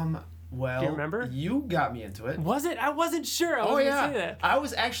 Well, do you remember? You got me into it. Was it? I wasn't sure. I was gonna say that. I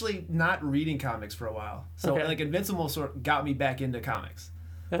was actually not reading comics for a while, so Okay. Invincible sort of got me back into comics.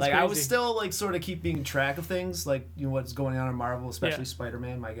 That's I was crazy. still sort of keeping track of things, what's going on in Marvel, especially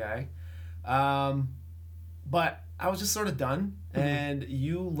Spider-Man, my guy. But I was just sort of done, and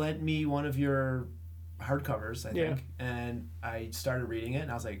you lent me one of your hardcovers, I think, and I started reading it,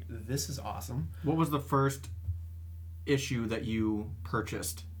 and I was like, this is awesome. What was the first issue that you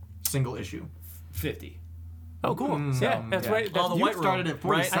purchased? Single issue. 50. Oh, cool. That's right. Oh, the You White started Room, at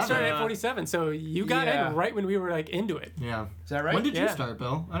 47. I started at 47, so you got in right when we were into it. Yeah. Is that right? When did you Yeah. start,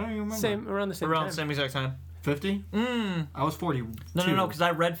 Bill? I don't even remember. Around the same Around time. the same exact time. 50? I was 40. No, because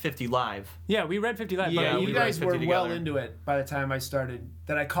I read 50 live. Yeah, we read 50 Live. Yeah, but you we guys read were 50 well together. into it by the time I started.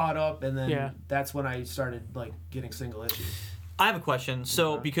 That I caught up, and then Yeah. that's when I started getting single issues. I have a question.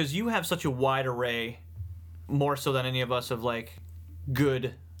 So, because you have such a wide array more so than any of us, of like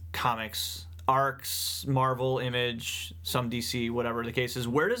good comics, arcs, Marvel, Image, some DC, whatever the case is.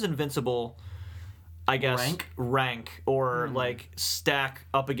 Where does Invincible, I guess, rank or like stack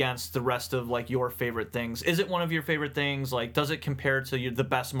up against the rest of like your favorite things? Is it one of your favorite things? Like, does it compare to the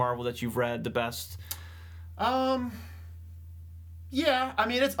best Marvel that you've read, the best? Yeah, I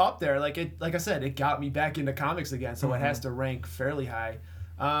mean, it's up there. Like I said, it got me back into comics again, so it has to rank fairly high.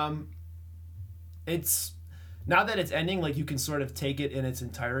 It's now that it's ending, like you can sort of take it in its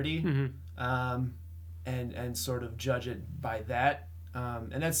entirety, and sort of judge it by that.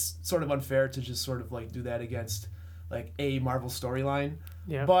 And that's sort of unfair to just sort of like do that against like a Marvel storyline.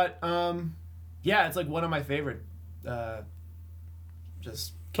 Yeah. But yeah, it's like one of my favorite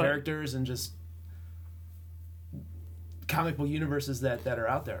just characters and just comic book universes that are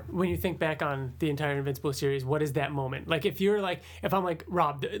out there. When you think back on the entire Invincible series, what is that moment? Like if I'm like,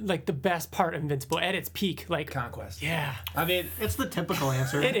 Rob, like the best part of Invincible at its peak, like Conquest. Yeah. I mean, it's the typical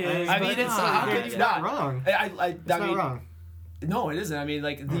answer. It is. I mean, it's how can you not? Wrong. It's not wrong. No, it isn't. I mean,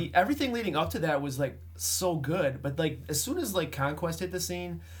 like everything leading up to that was like so good, but like as soon as like Conquest hit the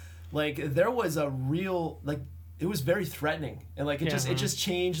scene, like there was a real like it was very threatening, and like it just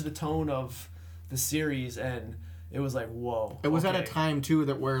changed the tone of the series, and it was like whoa. It was at a time too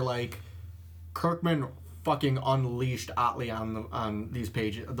that where like Kirkman fucking unleashed Otley on these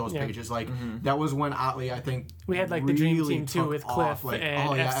pages, pages. Like that was when Otley, I think, we had like really the dream team too with Cliff like,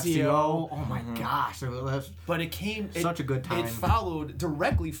 and FCO. Oh my gosh, but it came such a good time. It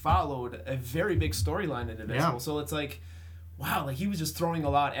directly followed a very big storyline in Invincible. Yeah. So it's like, wow, like he was just throwing a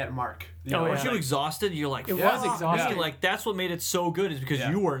lot at Mark. Weren't you exhausted? You're like, it was exhausting. Like that's what made it so good, is because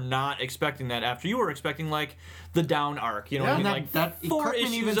you were not expecting that. After you were expecting like the down arc, you know, what I mean? Like that 4 Kirkman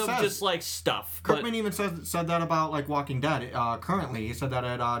issues even of says, just like stuff. Kirkman even said that about like Walking Dead. Currently, he said that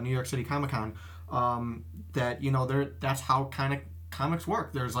at New York City Comic Con. That that's how kind of comics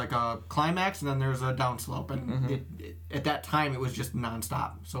work. There's like a climax and then there's a downslope, and at that time it was just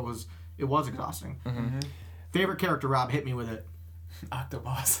nonstop. So it was exhausting. Favorite character, Rob, hit me with it.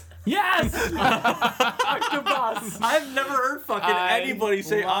 Octobos. Yes! Octobos! I've never heard fucking anybody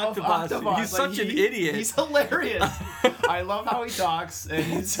say Octobos. He's such an idiot. He's hilarious. I love how he talks, and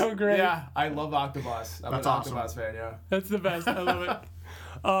he's so great. Yeah, I love Octobos. I'm That's an awesome. Octobos fan, yeah. That's the best. I love it.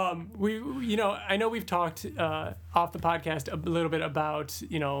 I know we've talked off the podcast a little bit about,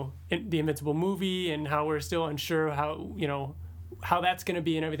 the Invincible movie and how we're still unsure how that's going to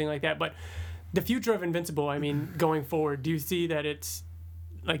be and everything like that. But the future of Invincible, I mean, going forward, do you see that it's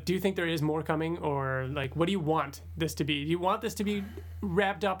like, do you think there is more coming, or like, what do you want this to be? Do you want this to be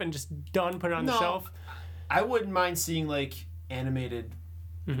wrapped up and just done, put it on the shelf? I wouldn't mind seeing like animated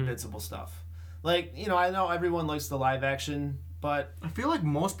Invincible stuff. Like, I know everyone likes the live action, but I feel like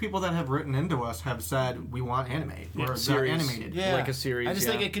most people that have written into us have said we want anime or animated. Yeah, like a series. I just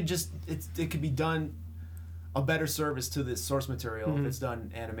think it could it could be done a better service to the source material if it's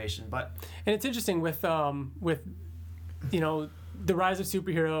done animation. But and it's interesting with the rise of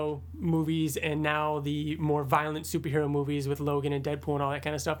superhero movies and now the more violent superhero movies with Logan and Deadpool and all that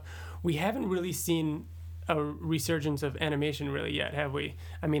kind of stuff. We haven't really seen a resurgence of animation really yet, have we?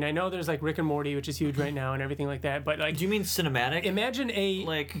 I mean, I know there's like Rick and Morty, which is huge right now and everything like that, but like, do you mean cinematic?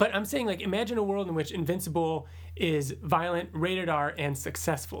 But I'm saying, like, imagine a world in which Invincible is violent, rated R, and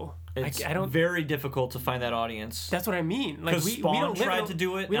successful. It's very difficult to find that audience. That's what I mean. Like, we Spawn don't tried to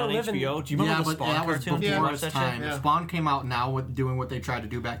do it on HBO. Do you remember the Spawn cartoon? Before its time. If Spawn came out now with doing what they tried to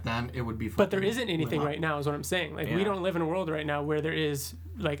do back then, it would be. But there isn't anything right now, is what I'm saysaying. Like, we don't live in a world right now where there is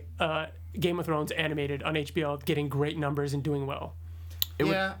like Game of Thrones animated on HBO getting great numbers and doing well.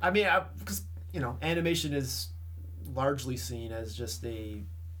 I mean, because animation is largely seen as just a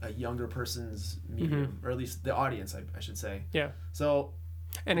younger person's medium, or at least the audience, I should say. Yeah. So,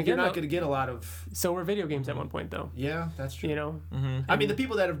 and again, you're not going to get a lot of. So were video games at one point, though. Yeah, that's true. I mean, the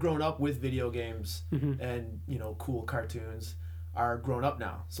people that have grown up with video games and cool cartoons are grown up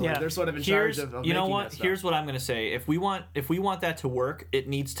now, so they're sort of in charge of you know what? That stuff. Here's what I'm going to say: if we want that to work, it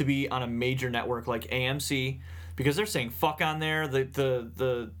needs to be on a major network like AMC, because they're saying fuck on there.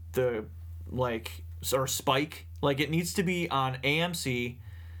 The like, or Spike, like, it needs to be on AMC,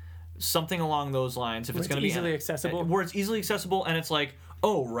 something along those lines. If it's going to be easily accessible, where it's easily accessible, and it's like,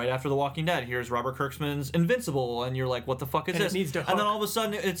 oh, right after The Walking Dead, here's Robert Kirkman's Invincible, and you're like, what the fuck is this? It needs to hook. And then all of a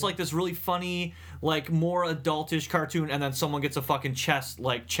sudden, it's like this really funny, like, more adultish cartoon, and then someone gets a fucking chest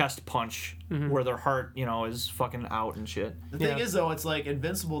punch where their heart, is fucking out and shit. The thing is, though, it's like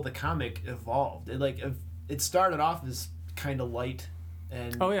Invincible, the comic, evolved. It started off as kind of light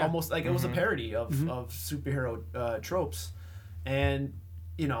and almost like it was a parody of superhero tropes, and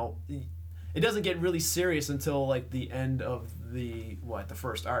it doesn't get really serious until like the end of the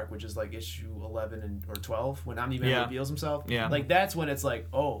first arc, which is like issue 11 or 12, when Omni-Man reveals himself. Yeah. Like that's when it's like,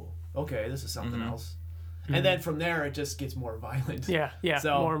 oh, okay, this is something else. And then from there, it just gets more violent. Yeah,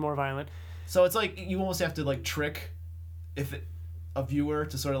 so, more and more violent. So it's like you almost have to like trick a viewer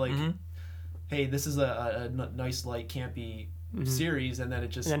to sort of like, hey, this is a nice, light, campy series, and then it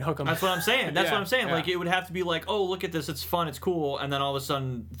just... And then hook them. That's what I'm saying. That's what I'm saying. Like, it would have to be like, oh, look at this, it's fun, it's cool, and then all of a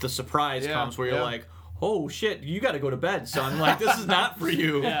sudden the surprise comes where you're like, oh, shit, you got to go to bed, son. Like, this is not for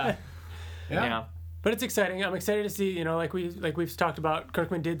you. Yeah. But it's exciting. I'm excited to see, like we've talked about,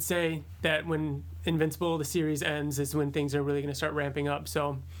 Kirkman did say that when Invincible, the series ends, is when things are really going to start ramping up.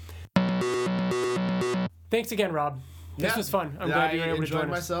 So, thanks again, Rob. This was fun. I'm glad you were able to join us. I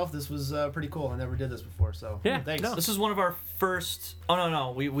enjoyed myself. This was pretty cool. I never did this before, so thanks. This is one of our first. Oh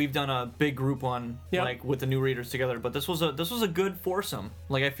no, we've done a big group one like with the new readers together. But this was a good foursome.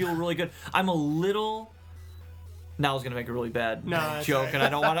 Like I feel really good. I'm a little. Now I was gonna make a really bad joke, and I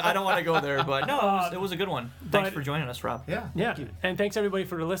don't want to go there. But no, it was a good one. Thanks for joining us, Rob. Yeah. Thank you. And thanks everybody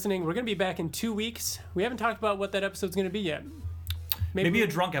for listening. We're gonna be back in 2 weeks. We haven't talked about what that episode's gonna be yet. Maybe a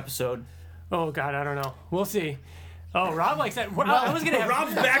drunk episode. Oh God, I don't know. We'll see. Oh, Rob likes that. I was gonna have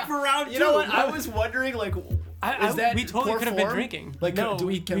Rob's back for round 2. You know what? I was wondering, like, is that we totally could have been drinking. Like, no,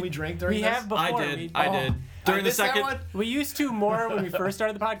 can we drink during this? We have before. I did. During the second one? We used to more when we first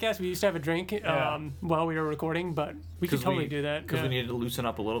started the podcast. We used to have a drink while we were recording, but we could totally do that. Because we needed to loosen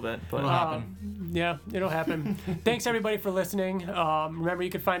up a little bit. But it'll happen. Yeah, it'll happen. Thanks, everybody, for listening. Remember, you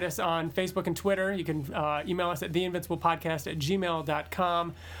can find us on Facebook and Twitter. You can email us at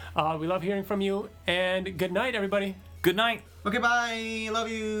theinvinciblepodcast@gmail.com. We love hearing from you. And good night, everybody. Good night. Okay, bye. Love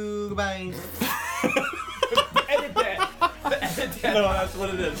you. Goodbye. Edit that. No, that's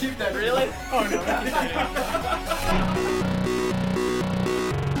what it is. Keep that. Really? Oh, no.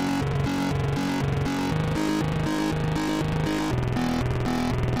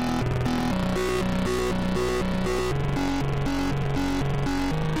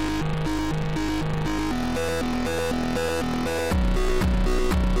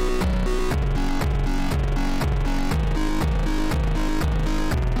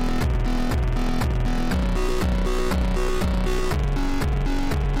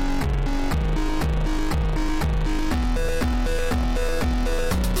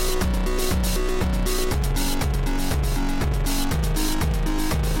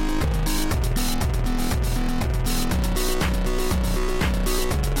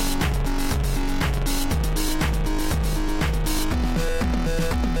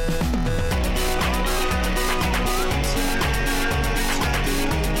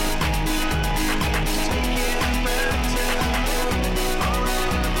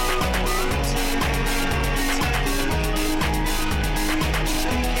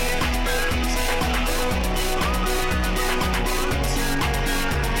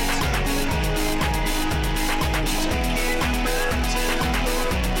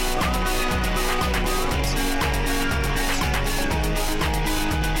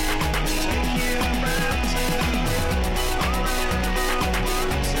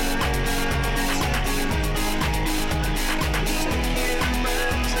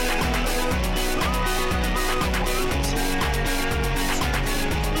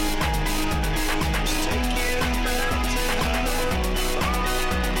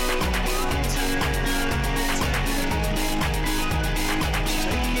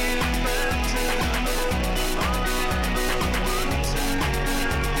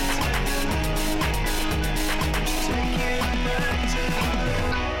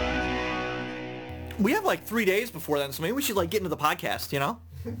 We have like 3 days before then, so maybe we should like get into the podcast, you know?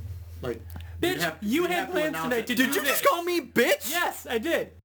 Like, Bitch, you had plans tonight to do Did you just call me bitch? Yes, I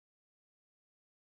did.